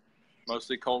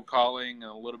 mostly cold calling,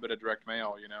 and a little bit of direct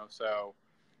mail, So,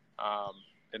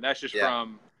 and that's just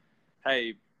from,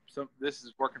 hey, this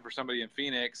is working for somebody in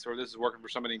Phoenix, or this is working for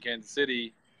somebody in Kansas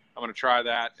City. I'm going to try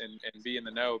that and be in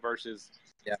the know versus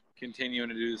continuing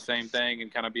to do the same thing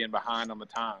and kind of being behind on the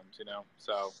times,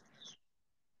 So.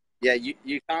 Yeah,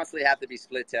 you constantly have to be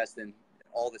split testing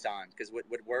all the time, because what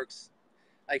works,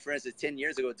 like for instance, 10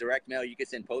 years ago, direct mail, you could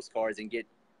send postcards and get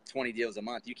 20 deals a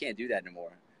month. You can't do that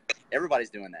anymore. Everybody's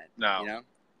doing that. No.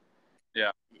 Yeah.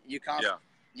 You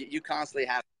constantly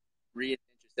have to reinvent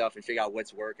yourself and figure out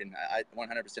what's working. I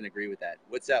 100% agree with that.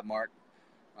 What's up, Mark?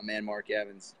 My man, Mark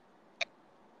Evans.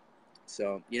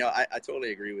 So, I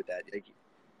totally agree with that. Like,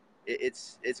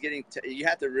 it's getting, you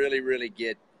have to really, really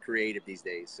get creative these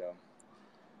days. So.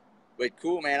 But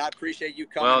cool, man. I appreciate you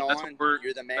coming well, on.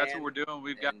 You're the man. That's what we're doing.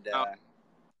 We've got.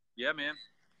 Yeah, man.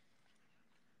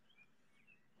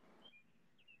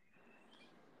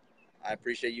 I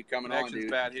appreciate you coming on, dude.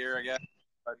 Connection's bad here, I guess.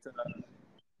 But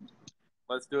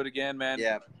let's do it again, man.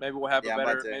 Yeah. Maybe we'll have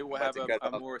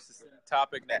a more succinct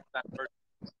topic next time.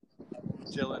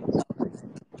 Chilling. All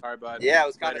right, bud. Yeah, it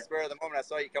was kind of spur of the moment. I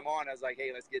saw you come on. I was like,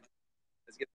 hey, let's get.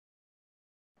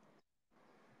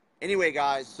 Anyway,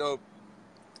 guys. So,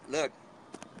 look,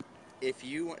 if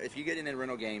you get in the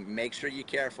rental game, make sure you're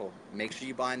careful. Make sure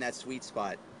you buy in that sweet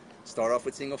spot. Start off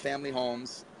with single-family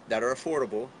homes that are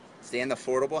affordable. Stay in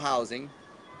affordable housing.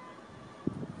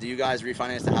 Do you guys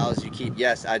refinance the houses you keep?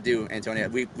 Yes, I do, Antonio.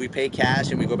 We pay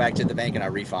cash and we go back to the bank and I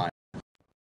refi.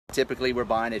 Typically, we're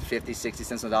buying at 50, 60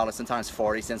 cents on the dollar, sometimes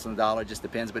 40 cents on the dollar, just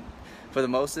depends. But for the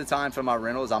most of the time for my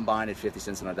rentals, I'm buying at 50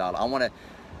 cents on the dollar. I want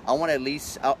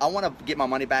to get my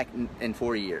money back in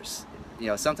 4 years. You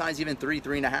know, sometimes even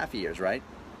 3.5 years, right?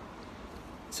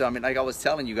 So, I mean, like I was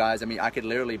telling you guys, I mean, I could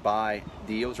literally buy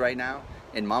deals right now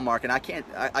in my market. I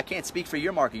can't speak for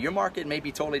your market. Your market may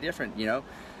be totally different, you know.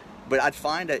 But I'd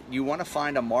find that you want to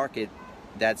find a market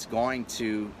that's going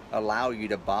to allow you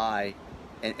to buy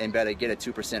and better get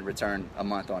a 2% return a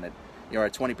month on it, you know, or a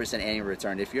 20% annual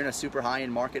return. If you're in a super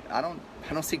high-end market, I don't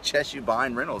suggest you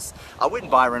buying rentals. I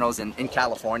wouldn't buy rentals in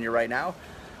California right now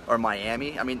or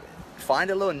Miami. I mean,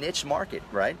 find a little niche market,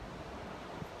 right?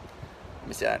 Let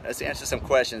me see. Let's answer some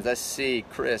questions. Let's see,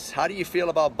 Chris, how do you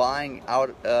feel about buying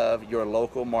out of your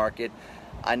local market?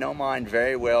 I know mine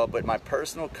very well, but my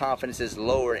personal confidence is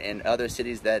lower in other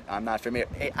cities that I'm not familiar.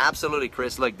 Hey, absolutely,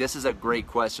 Chris. Look, this is a great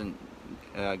question,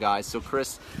 guys. So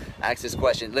Chris asked this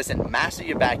question. Listen, master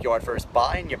your backyard first.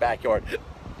 Buy in your backyard.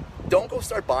 Don't go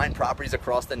start buying properties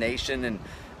across the nation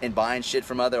and buying shit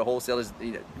from other wholesalers.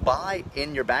 You know, buy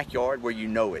in your backyard where you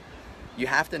know it. You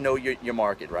have to know your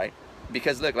market, right?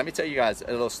 Because look, let me tell you guys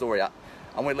a little story. I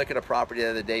went to look at a property the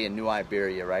other day in New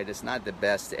Iberia, right? It's not the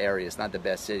best area. It's not the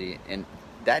best city. And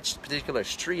that particular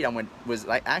street I went was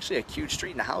like actually a cute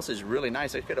street, and the house is really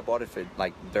nice. I could have bought it for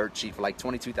like dirt cheap for like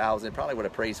 $22,000. Probably would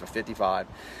have appraised for $55,000.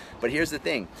 But here's the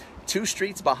thing: 2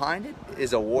 streets behind it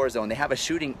is a war zone. They have a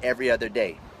shooting every other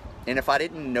day. And if I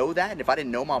didn't know that, if I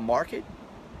didn't know my market,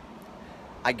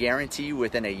 I guarantee you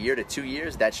within a year to 2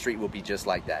 years, that street will be just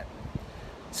like that.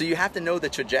 So you have to know the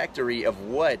trajectory of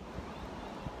what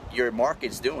your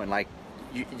market's doing. Like,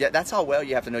 that's how well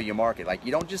you have to know your market. Like,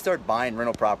 you don't just start buying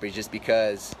rental properties just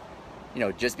because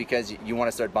you want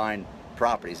to start buying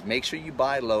properties. Make sure you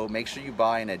buy low. Make sure you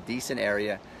buy in a decent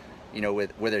area, you know,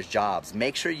 where there's jobs.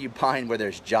 Make sure you buy in where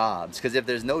there's jobs, because if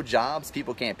there's no jobs,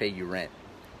 people can't pay you rent.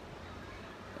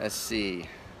 Let's see.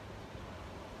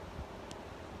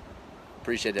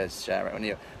 Appreciate that, chat.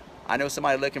 Right, I know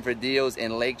somebody looking for deals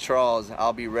in Lake Charles.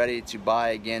 I'll be ready to buy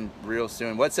again real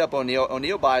soon. What's up, O'Neill?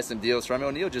 O'Neill buys some deals from me.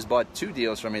 O'Neill just bought 2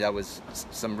 deals from me. That was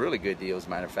some really good deals,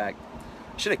 matter of fact.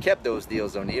 Should have kept those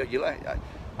deals, O'Neill.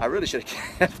 I really should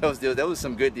have kept those deals. Those were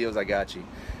some good deals I got you.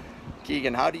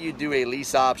 Keegan, how do you do a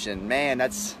lease option? Man,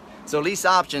 so lease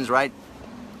options, right?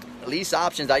 Lease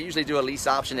options, I usually do a lease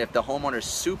option if the homeowner's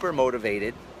super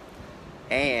motivated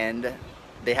and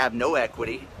they have no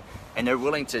equity, and they're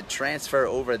willing to transfer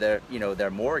over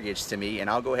their mortgage to me, and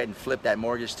I'll go ahead and flip that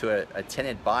mortgage to a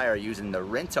tenant buyer using the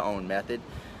rent-to-own method.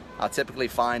 I'll typically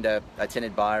find a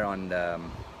tenant buyer on,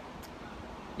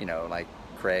 like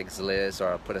Craigslist,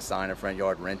 or I'll put a sign in front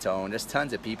yard, rent-to-own. There's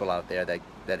tons of people out there that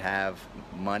have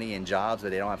money and jobs,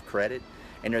 but they don't have credit.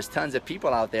 And there's tons of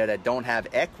people out there that don't have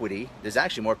equity. There's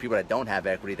actually more people that don't have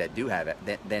equity than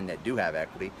that do have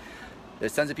equity.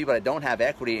 There's tons of people that don't have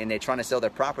equity, and they're trying to sell their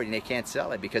property and they can't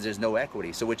sell it because there's no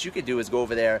equity. So what you could do is go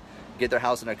over there, get their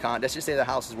house in a contract. Let's just say their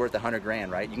house is worth $100,000,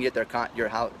 right? You can get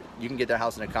you can get their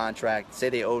house in a contract. Say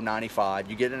they owe $95,000.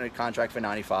 You get it in a contract for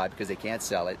 $95,000 because they can't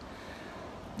sell it.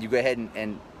 You go ahead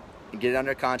and get it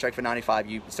under contract for $95,000.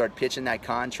 You start pitching that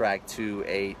contract to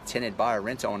a tenant buyer,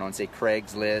 rent-to-own, on say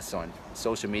Craigslist, on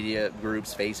social media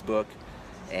groups, Facebook,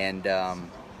 and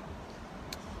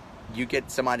you get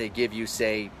somebody to give you,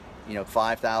 say,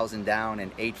 $5,000 down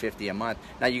and $850 a month.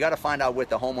 Now you got to find out what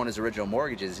the homeowner's original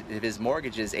mortgage is. If his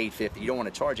mortgage is $850, you don't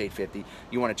want to charge $850.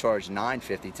 You want to charge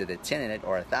 $950 to the tenant,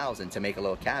 or $1,000 to make a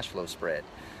little cash flow spread.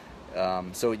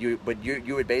 So you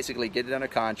would basically get it under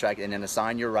contract and then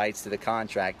assign your rights to the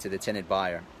contract to the tenant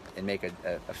buyer and make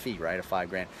a fee, right? A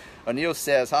 $5,000. O'Neill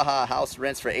says, haha, house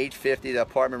rents for $850, the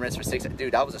apartment rents for $600.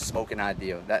 Dude, that was a smoking hot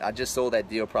deal. I just sold that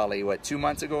deal probably 2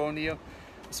 months ago, O'Neill.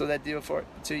 Sold that deal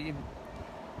to you.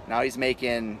 Now he's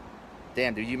making,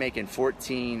 damn, dude, you making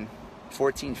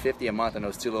 $1,450 a month on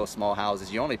those 2 little small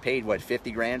houses. You only paid what,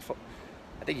 $50,000 for?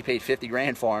 I think he paid 50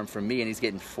 grand for him from me, and he's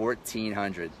getting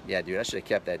 1,400. Yeah, dude, I should have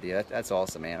kept that deal. That's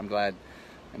awesome, man. I'm glad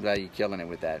you're killing it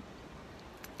with that.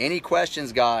 Any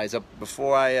questions, guys?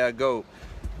 Before I go,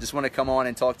 just want to come on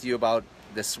and talk to you about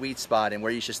the sweet spot and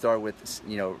where you should start with,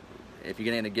 you know, if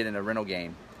you're going to get in a rental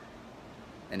game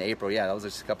in April. Yeah, that was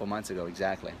just a couple months ago,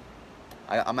 exactly.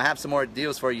 I'm going to have some more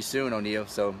deals for you soon, O'Neal.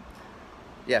 So,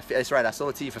 yeah, that's right. I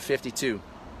sold it to you for 52.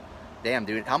 Damn,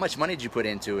 dude. How much money did you put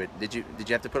into it? Did you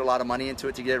have to put a lot of money into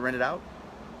it to get it rented out?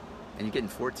 And you're getting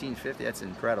 $1,450. That's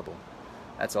incredible.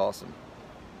 That's awesome.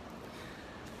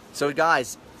 So,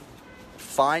 guys,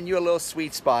 find you a little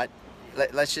sweet spot.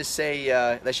 Let's just say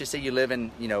you live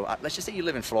in, you know, let's just say you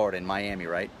live in Florida, in Miami,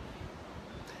 right?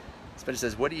 Spencer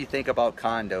says, "What do you think about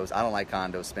condos?" I don't like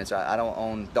condos, Spencer. I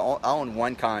own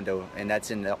one condo, and that's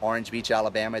in Orange Beach,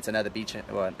 Alabama. It's another beach.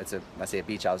 Well, I say a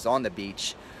beach house. It's on the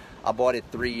beach. I bought it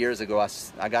 3 years ago.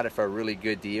 I got it for a really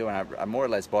good deal, and I more or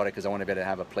less bought it because I want to be able to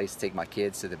have a place to take my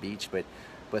kids to the beach. But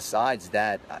besides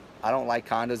that, I don't like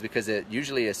condos because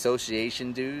usually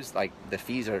association dues, like the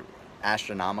fees are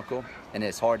astronomical, and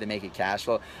it's hard to make it cash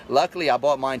flow. Luckily, I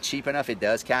bought mine cheap enough. It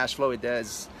does cash flow. It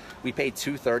does. We paid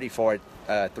 $230 for it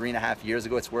 3.5 years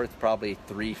ago. It's worth probably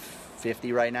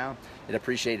 $350 right now. It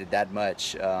appreciated that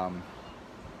much.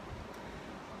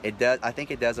 It does. I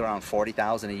think it does around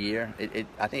 $40,000 a year.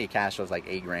 I think it cash flows like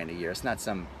 $8 grand a year. It's not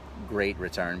some great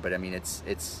return, but I mean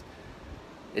it's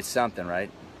something,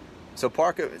 right? So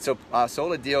Parker, I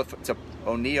sold a deal to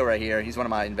O'Neal right here. He's one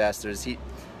of my investors.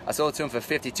 I sold it to him for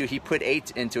 52. He put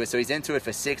 8 into it, so he's into it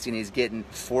for 60, and he's getting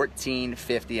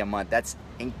 $1,450 a month. That's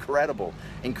incredible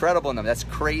number. That's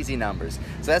crazy numbers.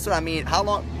 So that's what I mean. How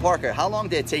long, Parker? How long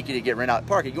did it take you to get rent out?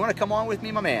 Parker, you want to come on with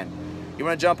me, my man? You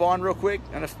want to jump on real quick?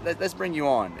 Let's bring you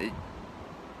on.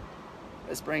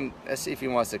 Let's see if he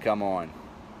wants to come on.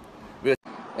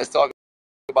 Let's talk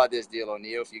about this deal,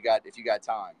 O'Neal, if you got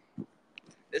time.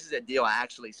 This is a deal I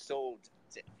actually sold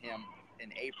to him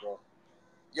in April.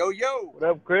 Yo. What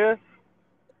up, Chris?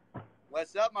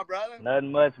 What's up, my brother?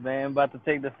 Nothing much, man. About to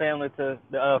take the family to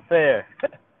the fair.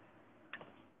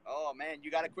 Oh, man,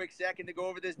 you got a quick second to go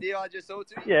over this deal I just sold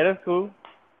to you? Yeah, that's cool.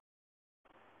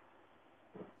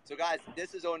 So, guys,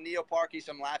 this is O'Neal Park. He's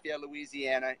from Lafayette,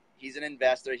 Louisiana. He's an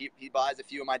investor. He buys a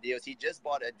few of my deals. He just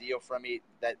bought a deal from me,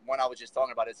 that one I was just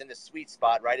talking about. It's in the sweet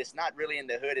spot, right? It's not really in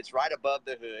the hood. It's right above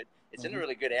the hood. It's in a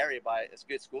really good area it's a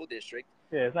good school district.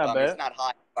 Yeah, it's not bad. It's not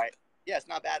high, right? Yeah, it's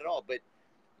not bad at all. But,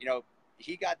 you know,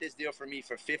 he got this deal for me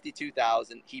for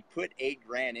 $52,000. He put $8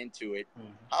 grand into it.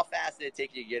 How fast did it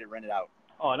take you to get it rented out?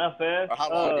 Oh, not fast. Or how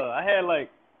long I had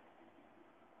like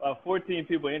 14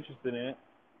 people interested in it.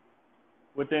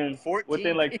 Within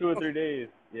like 2 or 3 days.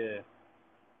 Yeah.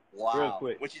 Wow. Real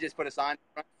quick. What, you just put a sign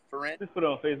for rent? Just put it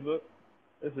on Facebook.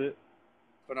 That's it.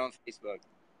 Put it on Facebook.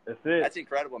 That's it. That's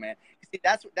incredible, man. See,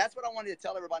 that's what I wanted to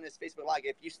tell everybody in this Facebook Live.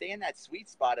 If you stay in that sweet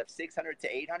spot of 600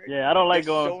 to 800, yeah, I don't like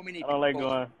going. So many I don't like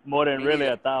going more than really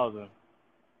 1,000.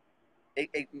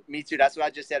 Me too. That's what I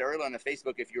just said earlier on the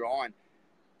Facebook. If you're on,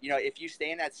 you know, if you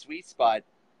stay in that sweet spot,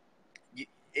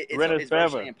 it's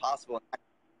virtually impossible.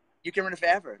 You can rent it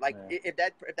forever. Like if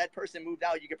that person moved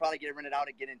out, you could probably get it rented out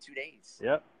again in 2 days.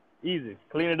 Yep, easy.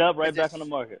 Clean it up, right back on the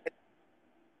market.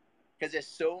 Because there's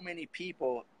so many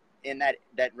people in that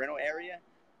rental area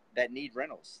that need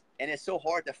rentals, and it's so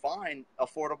hard to find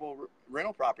affordable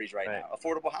rental properties right now.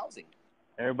 Affordable housing.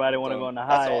 Everybody want to go on the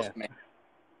high end. Awesome, man.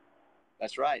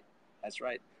 That's right.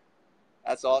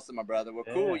 That's awesome, my brother. Well,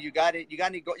 cool. You got it. You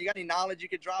got any knowledge you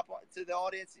could drop to the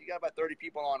audience? You got about 30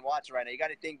 people on watching right now. You got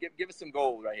anything? Give us some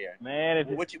gold right here, man.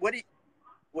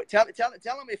 Tell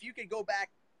them if you could go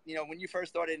back. You know, when you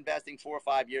first started investing 4 or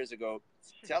 5 years ago,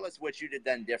 tell us what you'd have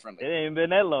done differently. It ain't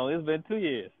been that long. It's been 2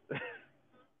 years.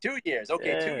 2 years.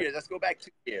 Okay, yeah. 2 years. Let's go back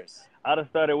 2 years. I'd have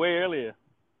started way earlier.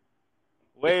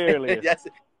 Way earlier.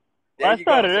 I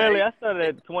started early. I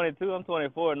started at 22. I'm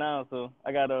 24 now, so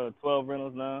I got 12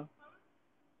 rentals now.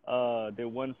 Did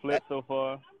 1 flip so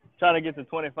far. Trying to get to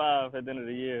 25 at the end of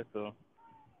the year, so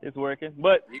it's working.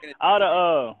 But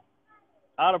I'd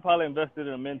have probably invested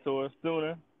in a mentor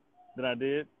sooner than I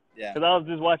did. Yeah. Because I was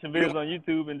just watching videos on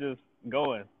YouTube and just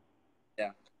going.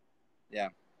 Yeah.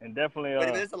 And definitely.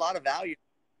 But there's a lot of value.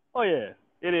 Oh yeah,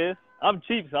 it is. I'm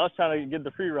cheap, so I was trying to get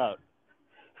the free route.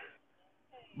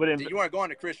 But so you weren't going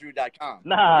to chrisrood.com.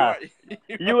 Nah,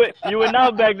 you were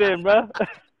not back then, bro.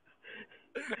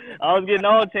 I was getting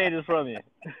oil changes from you.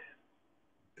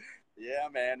 Yeah,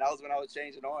 man, that was when I was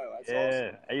changing oil. That's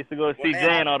awesome. I used to go see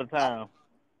Jan all the time.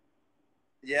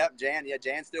 Yep, Jan. Yeah,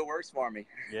 Jan still works for me.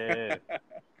 Yeah.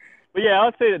 But yeah, I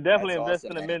would say definitely invest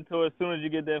awesome, in a mentor. As soon as you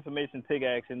get the information, take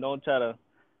action. Don't try to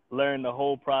learn the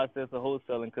whole process of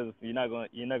wholesaling because you're not going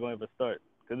to ever start.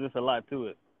 because it's a lot to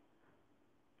it.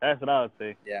 That's what I would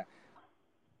say. Yeah.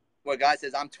 Well, guy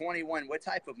says, I'm 21. What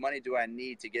type of money do I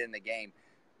need to get in the game?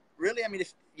 Really, I mean,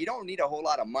 if you don't need a whole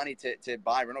lot of money to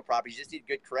buy rental properties, you just need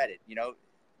good credit. You know,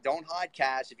 don't hide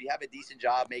cash. If you have a decent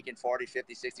job making 40,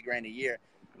 50, 60 grand a year,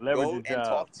 Leverage go and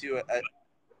talk to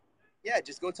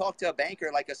just go talk to a banker,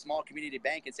 like a small community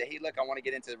bank, and say, hey, look, I want to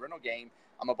get into the rental game.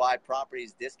 I'm going to buy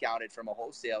properties discounted from a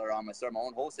wholesaler. I'm going to start my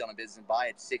own wholesaling business and buy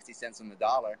it 60 cents on the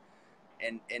dollar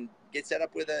and get set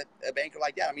up with a banker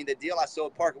like that. I mean, the deal I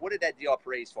sold Parker, what did that deal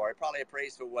appraise for? It probably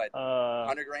appraised for what,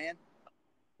 100 grand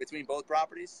between both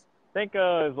properties? I think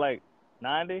it's like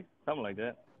 90, something like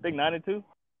that. I think 92.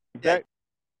 Exact.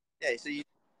 Yeah, so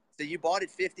you bought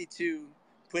it 52,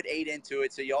 put 8 into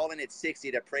it, so you all in at 60,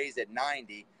 it appraised at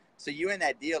 90. So you in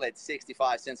that deal at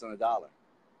 65 cents on the dollar,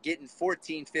 getting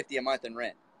 $14.50 a month in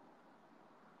rent.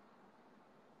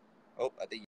 Oh, I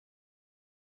think.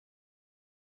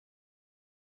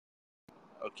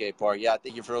 Okay, Park. Yeah, I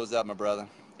think you froze up, my brother.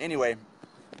 Anyway,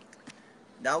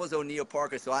 that was O'Neill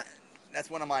Parker. So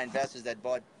that's one of my investors that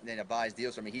buys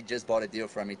deals from me. He just bought a deal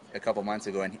from me a couple months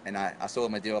ago, and I sold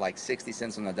him a deal like 60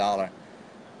 cents on the dollar.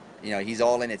 You know, he's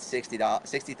all in at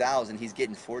 $60,000. He's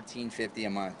getting $14.50 a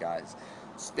month, guys.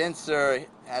 Spencer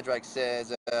Hadrick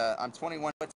says, I'm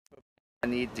 21. What I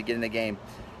need to get in the game?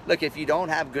 Look, if you don't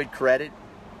have good credit,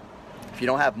 if you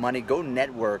don't have money, go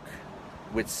network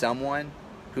with someone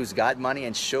who's got money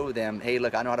and show them, hey,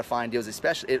 look, I know how to find deals.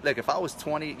 Especially, look, if I was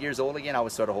 20 years old again, I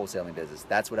would start a wholesaling business.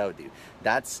 That's what I would do.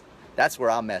 That's where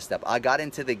I messed up. I got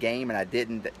into the game and I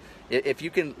didn't. If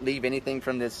you can leave anything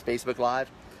from this Facebook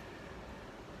Live,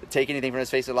 take anything from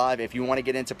this Facebook Live. If you want to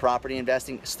get into property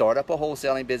investing, start up a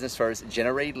wholesaling business first,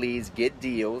 generate leads, get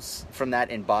deals from that,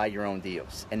 and buy your own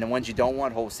deals. And the ones you don't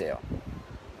want, wholesale.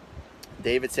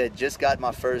 David said, just got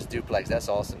my first duplex. That's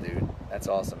awesome, dude. That's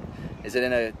awesome. Is it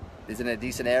in a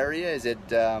decent area? Is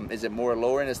it more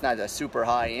lower end? It's not a super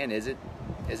high end, is it?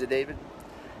 Is it, David?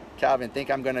 Calvin, think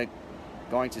I'm going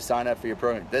to sign up for your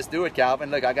program. Let's do it,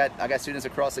 Calvin. Look, I got students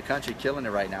across the country killing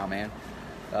it right now, man.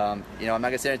 You know, I'm not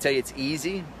gonna sit there and tell you it's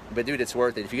easy, but dude, it's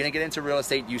worth it. If you're gonna get into real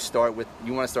estate, you want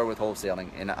to start with wholesaling,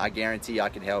 and I guarantee I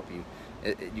can help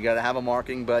you. You got to have a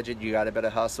marketing budget. You got to better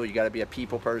hustle. You got to be a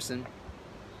people person.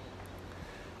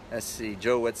 Let's see,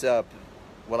 Joe, what's up?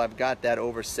 Well, I've got that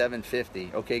over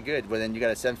 750. Okay, good. Well, then you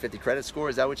got a 750 credit score.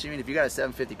 Is that what you mean? If you got a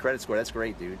 750 credit score, that's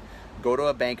great, dude. Go to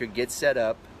a banker, get set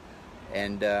up,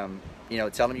 and you know,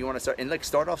 tell them you want to start. And look,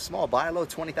 start off small. Buy a low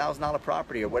 $20,000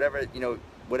 property or whatever, you know,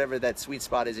 whatever that sweet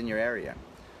spot is in your area.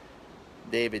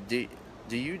 David, do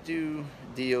you do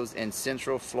deals in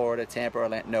Central Florida, Tampa,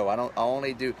 Orlando? No, I don't.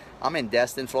 I'm in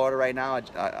Destin, Florida right now.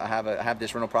 I have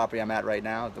this rental property I'm at right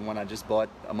now, the one I just bought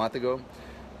a month ago.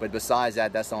 But besides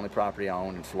that, that's the only property I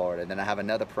own in Florida. Then I have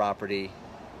another property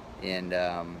in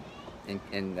Alabama,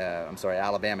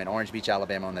 in Orange Beach,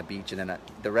 Alabama, on the beach. And then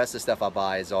the rest of the stuff I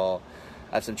buy is all.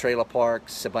 I have some trailer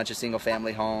parks, a bunch of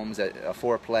single-family homes, a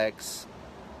fourplex,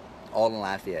 all in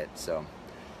Lafayette. So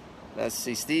let's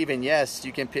see, Steven, yes,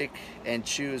 you can pick and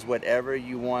choose whatever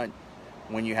you want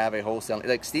when you have a wholesale.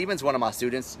 Like, Steven's one of my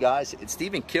students, guys.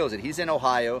 Steven kills it. He's in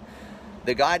Ohio.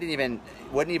 The guy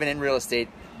wasn't even in real estate,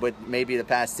 but maybe the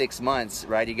past 6 months,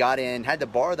 right? He got in, had to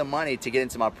borrow the money to get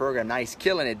into my program. Now he's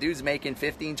killing it. Dude's making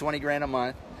 15, 20 grand a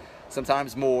month,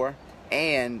 sometimes more,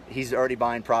 and he's already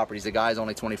buying properties. The guy's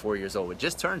only 24 years old. It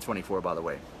just turned 24, by the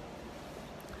way.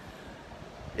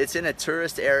 It's in a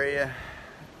tourist area.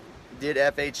 Did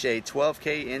FHA,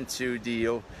 12K into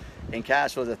deal, and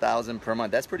cash flows $1,000 per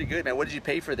month. That's pretty good, man. What did you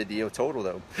pay for the deal total,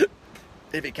 though?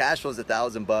 If it cash flows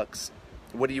 $1,000,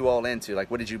 what are you all into?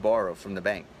 Like, what did you borrow from the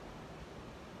bank?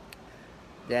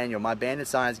 Daniel, my bandit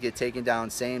signs get taken down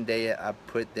same day I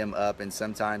put them up, and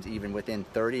sometimes even within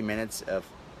 30 minutes of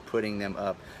putting them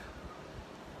up.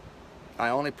 I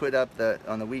only put up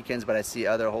on the weekends, but I see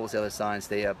other wholesaler signs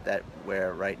stay up that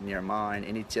were right near mine.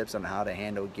 Any tips on how to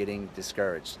handle getting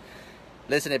discouraged?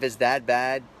 Listen, if it's that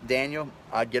bad, Daniel,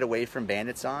 I'd get away from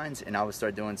bandit signs and I would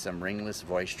start doing some ringless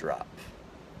voice drop.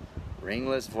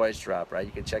 Ringless voice drop, right?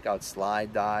 You can check out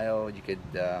Slide Dial. You could,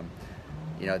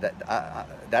 you know,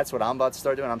 that's what I'm about to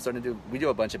start doing. We do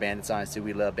a bunch of bandit signs too.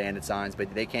 We love bandit signs,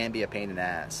 but they can be a pain in the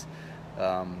ass.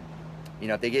 You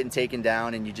know, if they're getting taken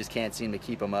down and you just can't seem to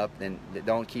keep them up, then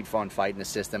don't keep on fighting the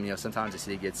system. You know, sometimes the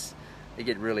city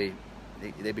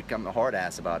they become a hard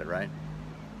ass about it, right?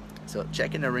 So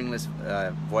check in the ringless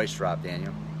voice drop,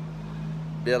 Daniel.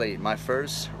 Billy, my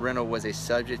first rental was a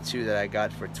subject to that I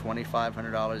got for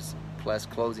 $2,500 plus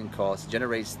closing costs.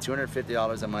 Generates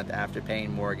 $250 a month after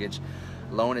paying mortgage.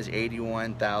 Loan is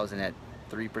 $81,000 at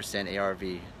 3%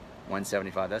 ARV.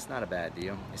 $175. That's not a bad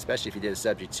deal, especially if you did a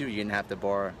subject to. You didn't have to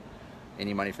borrow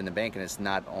any money from the bank, and it's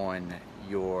not on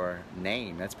your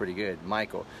name. That's pretty good.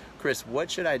 Michael, Chris, what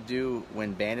should I do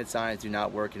when bandit signs do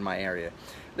not work in my area?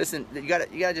 Listen, you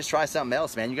gotta just try something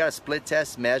else, man. You gotta split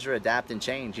test, measure, adapt, and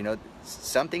change. You know,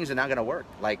 some things are not gonna work.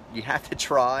 Like, you have to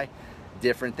try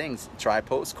different things. Try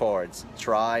postcards.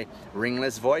 Try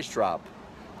ringless voice drop.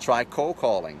 Try cold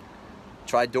calling.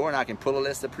 Try door knocking. Pull a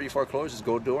list of pre-foreclosures.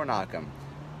 Go door knock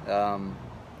them.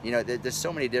 You know, there's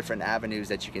so many different avenues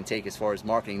that you can take as far as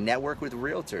marketing. Network with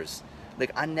realtors.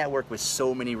 Like, I network with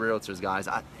so many realtors, guys.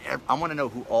 I want to know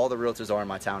who all the realtors are in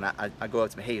my town. I go up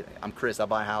to them, hey, I'm Chris, I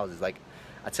buy houses. Like,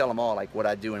 I tell them all, like, what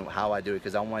I do and how I do it,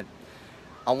 because I want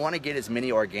to get as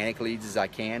many organic leads as I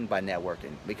can by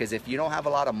networking. Because if you don't have a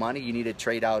lot of money, you need to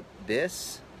trade out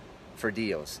this for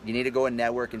deals. You need to go and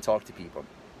network and talk to people.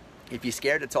 If you're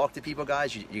scared to talk to people,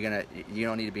 guys, you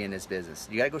don't need to be in this business.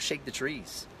 You got to go shake the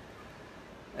trees.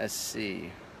 Let's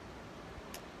see.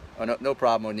 Oh, no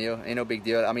problem, O'Neill. Ain't no big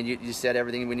deal. I mean, you said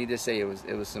everything we needed to say.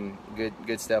 It was some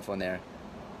good stuff on there.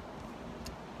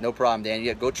 No problem, Dan.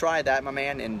 Yeah, go try that, my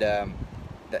man. And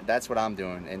that's what I'm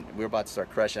doing. And we're about to start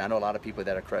crushing. I know a lot of people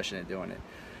that are crushing it doing it.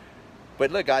 But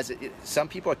look, guys, some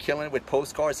people are killing it with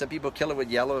postcards. Some people kill it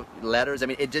with yellow letters. I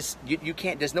mean, it just, you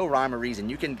can't, there's no rhyme or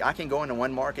reason. I can go into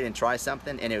one market and try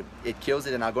something and it kills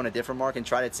it, and I'll go in a different market and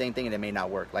try that same thing and it may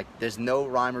not work. Like, there's no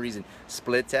rhyme or reason.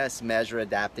 Split test, measure,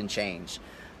 adapt, and change.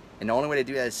 And the only way to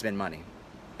do that is spend money.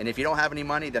 And if you don't have any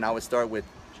money, then I would start with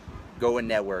go and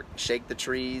network. Shake the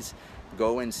trees.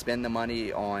 Go and spend the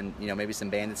money on, you know, maybe some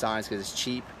bandit signs because it's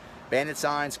cheap. Bandit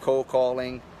signs, cold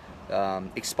calling,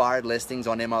 expired listings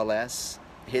on MLS.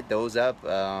 Hit those up.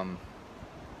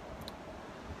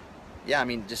 Yeah, I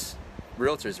mean, just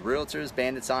realtors,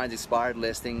 bandit signs, expired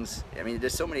listings. I mean,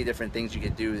 there's so many different things you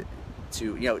could do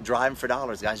to, you know, driving for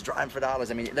dollars, guys. Driving for dollars.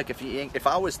 I mean, look, if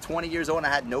I was 20 years old and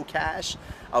I had no cash,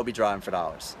 I would be driving for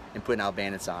dollars and putting out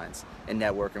bandit signs and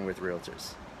networking with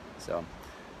realtors. So,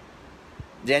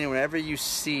 Daniel, whenever you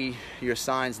see your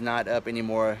signs not up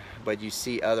anymore, but you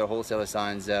see other wholesaler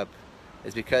signs up,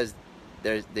 it's because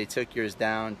they took yours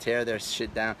down. Tear their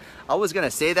shit down. I was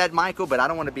gonna say that, Michael, but I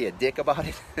don't want to be a dick about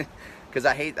it because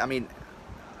I mean,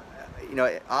 you know,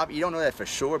 you don't know that for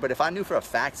sure, but if I knew for a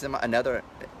fact another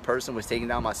person was taking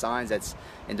down my signs that's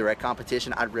in direct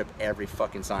competition, I'd rip every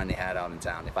fucking sign they had out in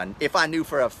town. If I knew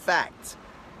for a fact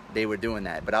they were doing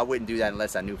that, but I wouldn't do that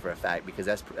unless I knew for a fact, because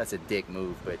that's a dick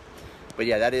move. But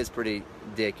yeah, that is pretty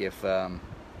dick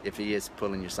if he is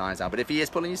pulling your signs down. But if he is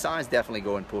pulling your signs, definitely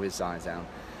go and pull his signs down.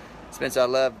 Spencer, I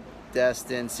love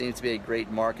Destin. Seems to be a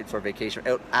great market for vacation.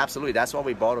 Oh, absolutely, that's why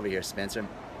we bought over here, Spencer.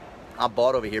 I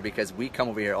bought over here because we come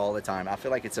over here all the time. I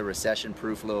feel like it's a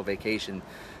recession-proof little vacation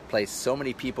place. So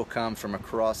many people come from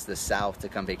across the South to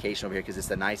come vacation over here because it's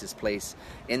the nicest place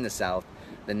in the South.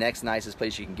 The next nicest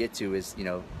place you can get to is, you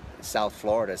know, South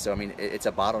Florida. So I mean, it's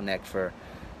a bottleneck for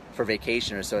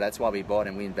vacationers. So that's why we bought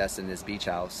and we invested in this beach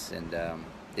house, and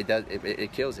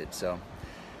it kills it. So,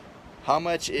 how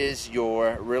much is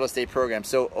your real estate program?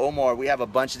 So Omar, we have a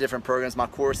bunch of different programs. My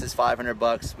course is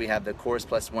 $500. We have the course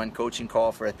plus one coaching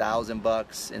call for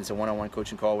 $1,000, and it's a one-on-one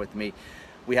coaching call with me.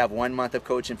 We have 1 month of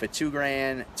coaching for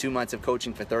 $2,000, 2 months of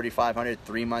coaching for $3,500,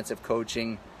 3 months of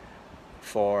coaching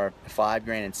for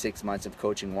 $5,000, and 6 months of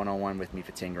coaching one-on-one with me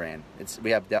for $10,000.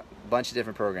 We have a bunch of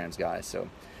different programs, guys. So,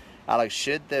 Alex,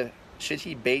 should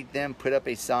he bait them, put up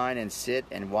a sign, and sit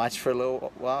and watch for a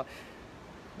little while?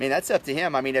 I mean, that's up to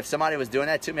him. I mean, if somebody was doing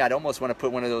that to me, I'd almost want to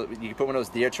put one of those. You could put one of those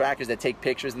deer trackers that take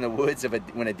pictures in the woods of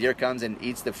when a deer comes and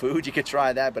eats the food. You could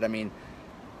try that, but I mean,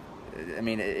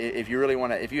 if you really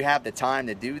want to, if you have the time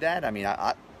to do that, I mean,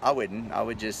 I wouldn't. I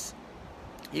would just.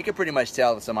 You could pretty much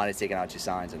tell if somebody's taking out your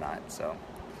signs or not. So,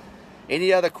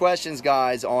 any other questions,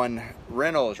 guys, on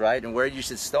rentals, right, and where you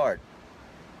should start?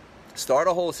 Start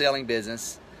a wholesaling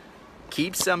business.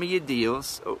 Keep some of your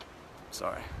deals. Oh,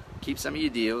 sorry. Keep some of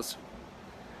your deals.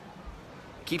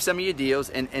 Keep some of your deals,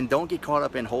 and don't get caught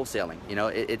up in wholesaling. You know,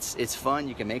 it's fun.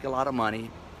 You can make a lot of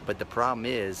money, but the problem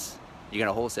is you're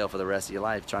gonna wholesale for the rest of your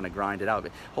life trying to grind it out.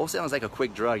 But wholesaling is like a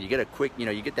quick drug. You get a quick, you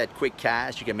know, you get that quick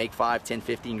cash. You can make 5, 10,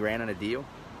 15 grand on a deal.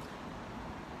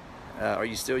 Are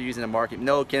you still using the market?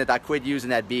 No, Kenneth, I quit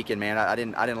using that beacon, man. I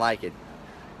didn't like it.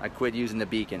 I quit using the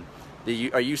beacon.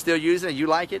 Are you still using it? You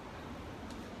like it?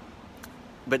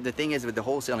 But the thing is with the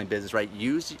wholesaling business, right?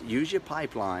 Use your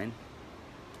pipeline.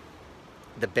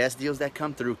 The best deals that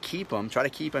come through, keep them. Try to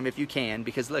keep them if you can,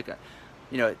 because look,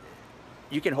 you know,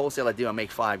 you can wholesale a deal and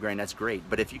make $5,000. That's great.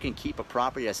 But if you can keep a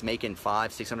property that's making $500,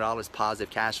 $600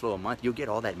 positive cash flow a month, you'll get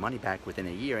all that money back within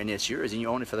a year, and it's yours, and you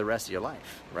own it for the rest of your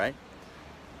life, right?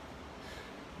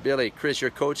 Billy, Chris,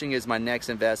 your coaching is my next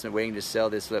investment, waiting to sell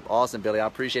this flip. Awesome, Billy. I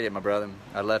appreciate it, my brother.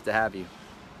 I'd love to have you.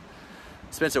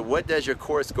 Spencer, what does your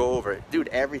course go over? Dude,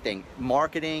 everything.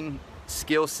 Marketing,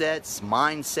 skill sets,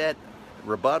 mindset,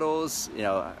 rebuttals, you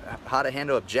know, how to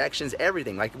handle objections,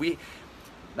 everything. Like you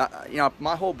know,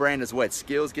 my whole brand is what?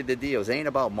 Skills get the deals. It ain't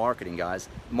about marketing, guys.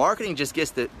 Marketing just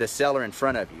gets the seller in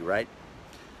front of you, right?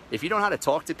 If you don't know how to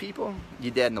talk to people,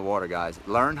 you're dead in the water, guys.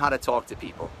 Learn how to talk to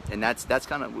people. And that's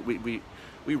kind of,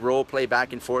 we role play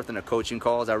back and forth in the coaching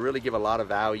calls. I really give a lot of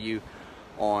value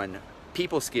on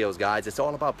people skills, guys. It's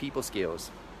all about people skills.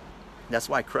 That's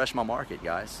why I crush my market,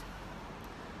 guys.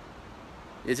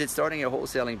 Is it starting a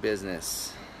wholesaling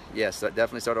business? Yes,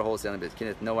 definitely started a wholesaling business.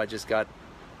 Kenneth, no, I just got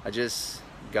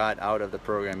out of the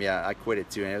program. Yeah, I quit it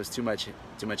too, and it was too much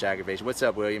aggravation. What's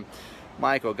up, William?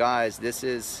 Michael, guys, this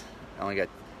is only got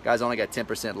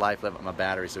 10% life left on my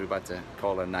battery, so we're about to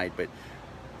call it a night. But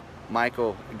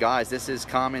Michael, guys, this is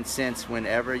common sense.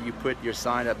 Whenever you put your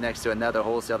sign up next to another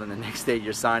wholesaler and the next day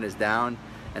your sign is down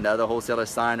and the other wholesaler's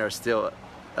sign are still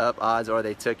up, odds are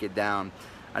they took it down.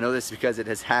 I know this because it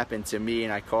has happened to me,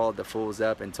 and I called the fools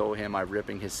up and told him I'm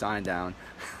ripping his sign down.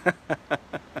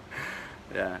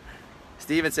 Yeah.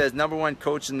 Steven says, #1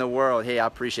 coach in the world. Hey, I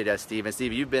appreciate that, Steven.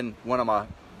 Steven, you've been one of my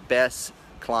best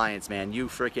clients, man.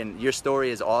 Your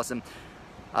story is awesome.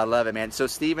 I love it, man. So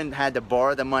Steven had to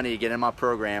borrow the money to get in my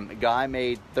program. A guy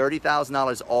made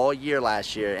 $30,000 all year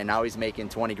last year, and now he's making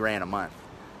 20 grand a month.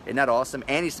 Isn't that awesome?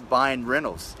 And he's buying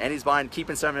rentals, and he's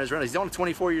keeping some of his rentals. He's only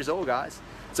 24 years old, guys.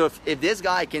 So if this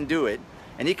guy can do it,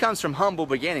 and he comes from humble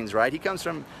beginnings, right? He comes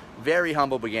from very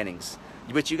humble beginnings.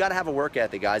 But you got to have a work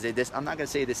ethic, guys. I'm not going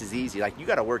to say this is easy. Like, you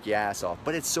got to work your ass off,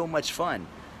 but it's so much fun.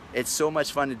 It's so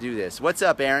much fun to do this. What's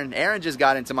up, Aaron? Aaron just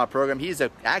got into my program. He's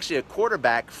actually a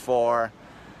quarterback for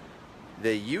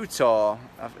the Utah,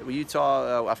 I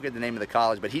forget the name of the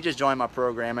college, but he just joined my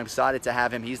program. I'm excited to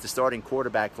have him. He's the starting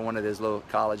quarterback for one of those little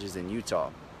colleges in Utah.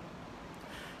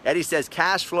 Eddie says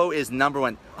cash flow is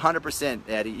 #1. 100%,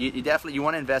 Eddie. You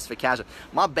want to invest for cash flow.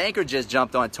 My banker just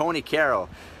jumped on, Tony Carroll,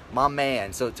 my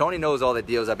man. So Tony knows all the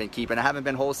deals I've been keeping. I haven't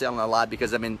been wholesaling a lot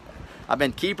because I've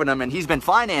been keeping them, and he's been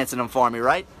financing them for me,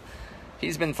 right?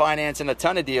 He's been financing a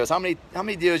ton of deals. How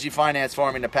many deals you financed for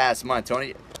him in the past month,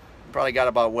 Tony? Probably got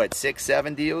about, what, 6,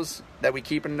 7 deals that we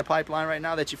keeping in the pipeline right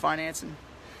now that you're financing?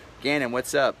 Gannon,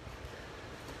 what's up?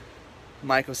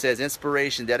 Michael says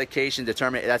inspiration, dedication,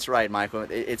 determination. That's right, Michael.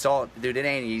 It's all, dude, it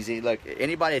ain't easy. Look,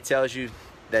 anybody that tells you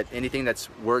that anything that's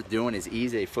worth doing is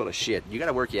easy, they're full of shit. You got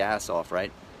to work your ass off,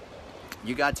 right?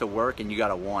 You got to work, and you got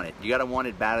to want it. You got to want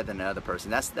it better than the other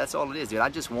person. That's all it is, dude. I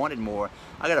just wanted more.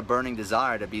 I got a burning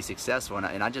desire to be successful,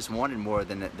 and I just wanted more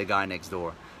than the guy next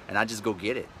door. And I just go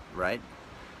get it, right?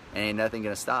 And ain't nothing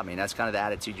gonna stop me. And that's kind of the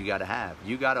attitude you gotta have.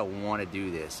 You gotta want to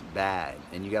do this bad,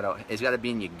 and it's gotta be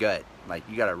in your gut. Like,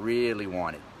 you gotta really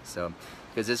want it. So,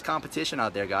 because there's competition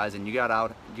out there, guys, and you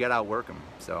gotta outwork them.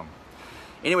 So,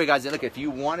 anyway, guys, look, if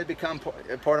you want to become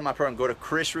part of my program, go to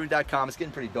chrisrood.com. It's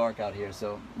getting pretty dark out here,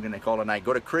 so I'm gonna call it a night.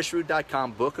 Go to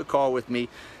chrisrood.com, book a call with me.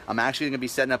 I'm actually gonna be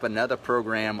setting up another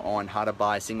program on how to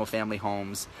buy single-family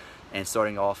homes and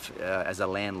starting off as a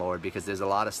landlord, because there's a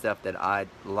lot of stuff that I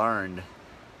learned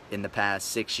in the past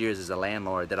 6 years as a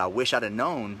landlord that I wish I'd have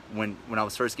known when I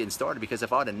was first getting started. Because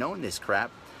if I'd have known this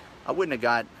crap, I wouldn't have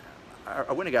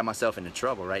got myself into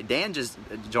trouble, right? Dan just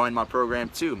joined my program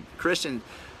too. Christian's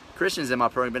in my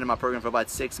program, been in my program for about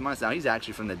 6 months now. He's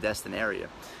actually from the Destin area.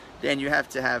 Dan, you have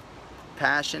to have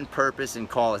passion, purpose, and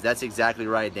cause. That's exactly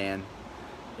right, Dan.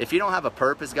 If you don't have a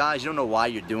purpose, guys, you don't know why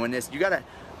you're doing this.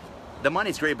 The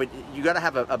money's great, but you gotta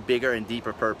have a bigger and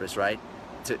deeper purpose, right?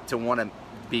 To want to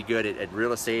be good at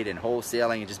real estate and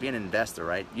wholesaling and just be an investor,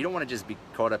 right? You don't want to just be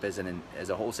caught up as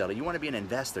a wholesaler. You want to be an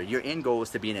investor. Your end goal is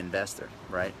to be an investor,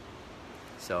 right?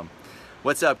 So,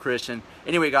 what's up, Christian?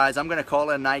 Anyway, guys, I'm going to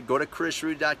call it a night. Go to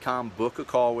chrisrood.com, book a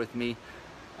call with me.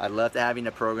 I'd love to have you in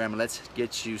the program. Let's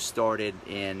get you started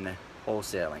in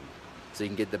wholesaling so you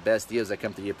can get the best deals that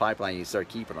come through your pipeline. You start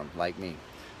keeping them like me.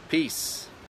 Peace.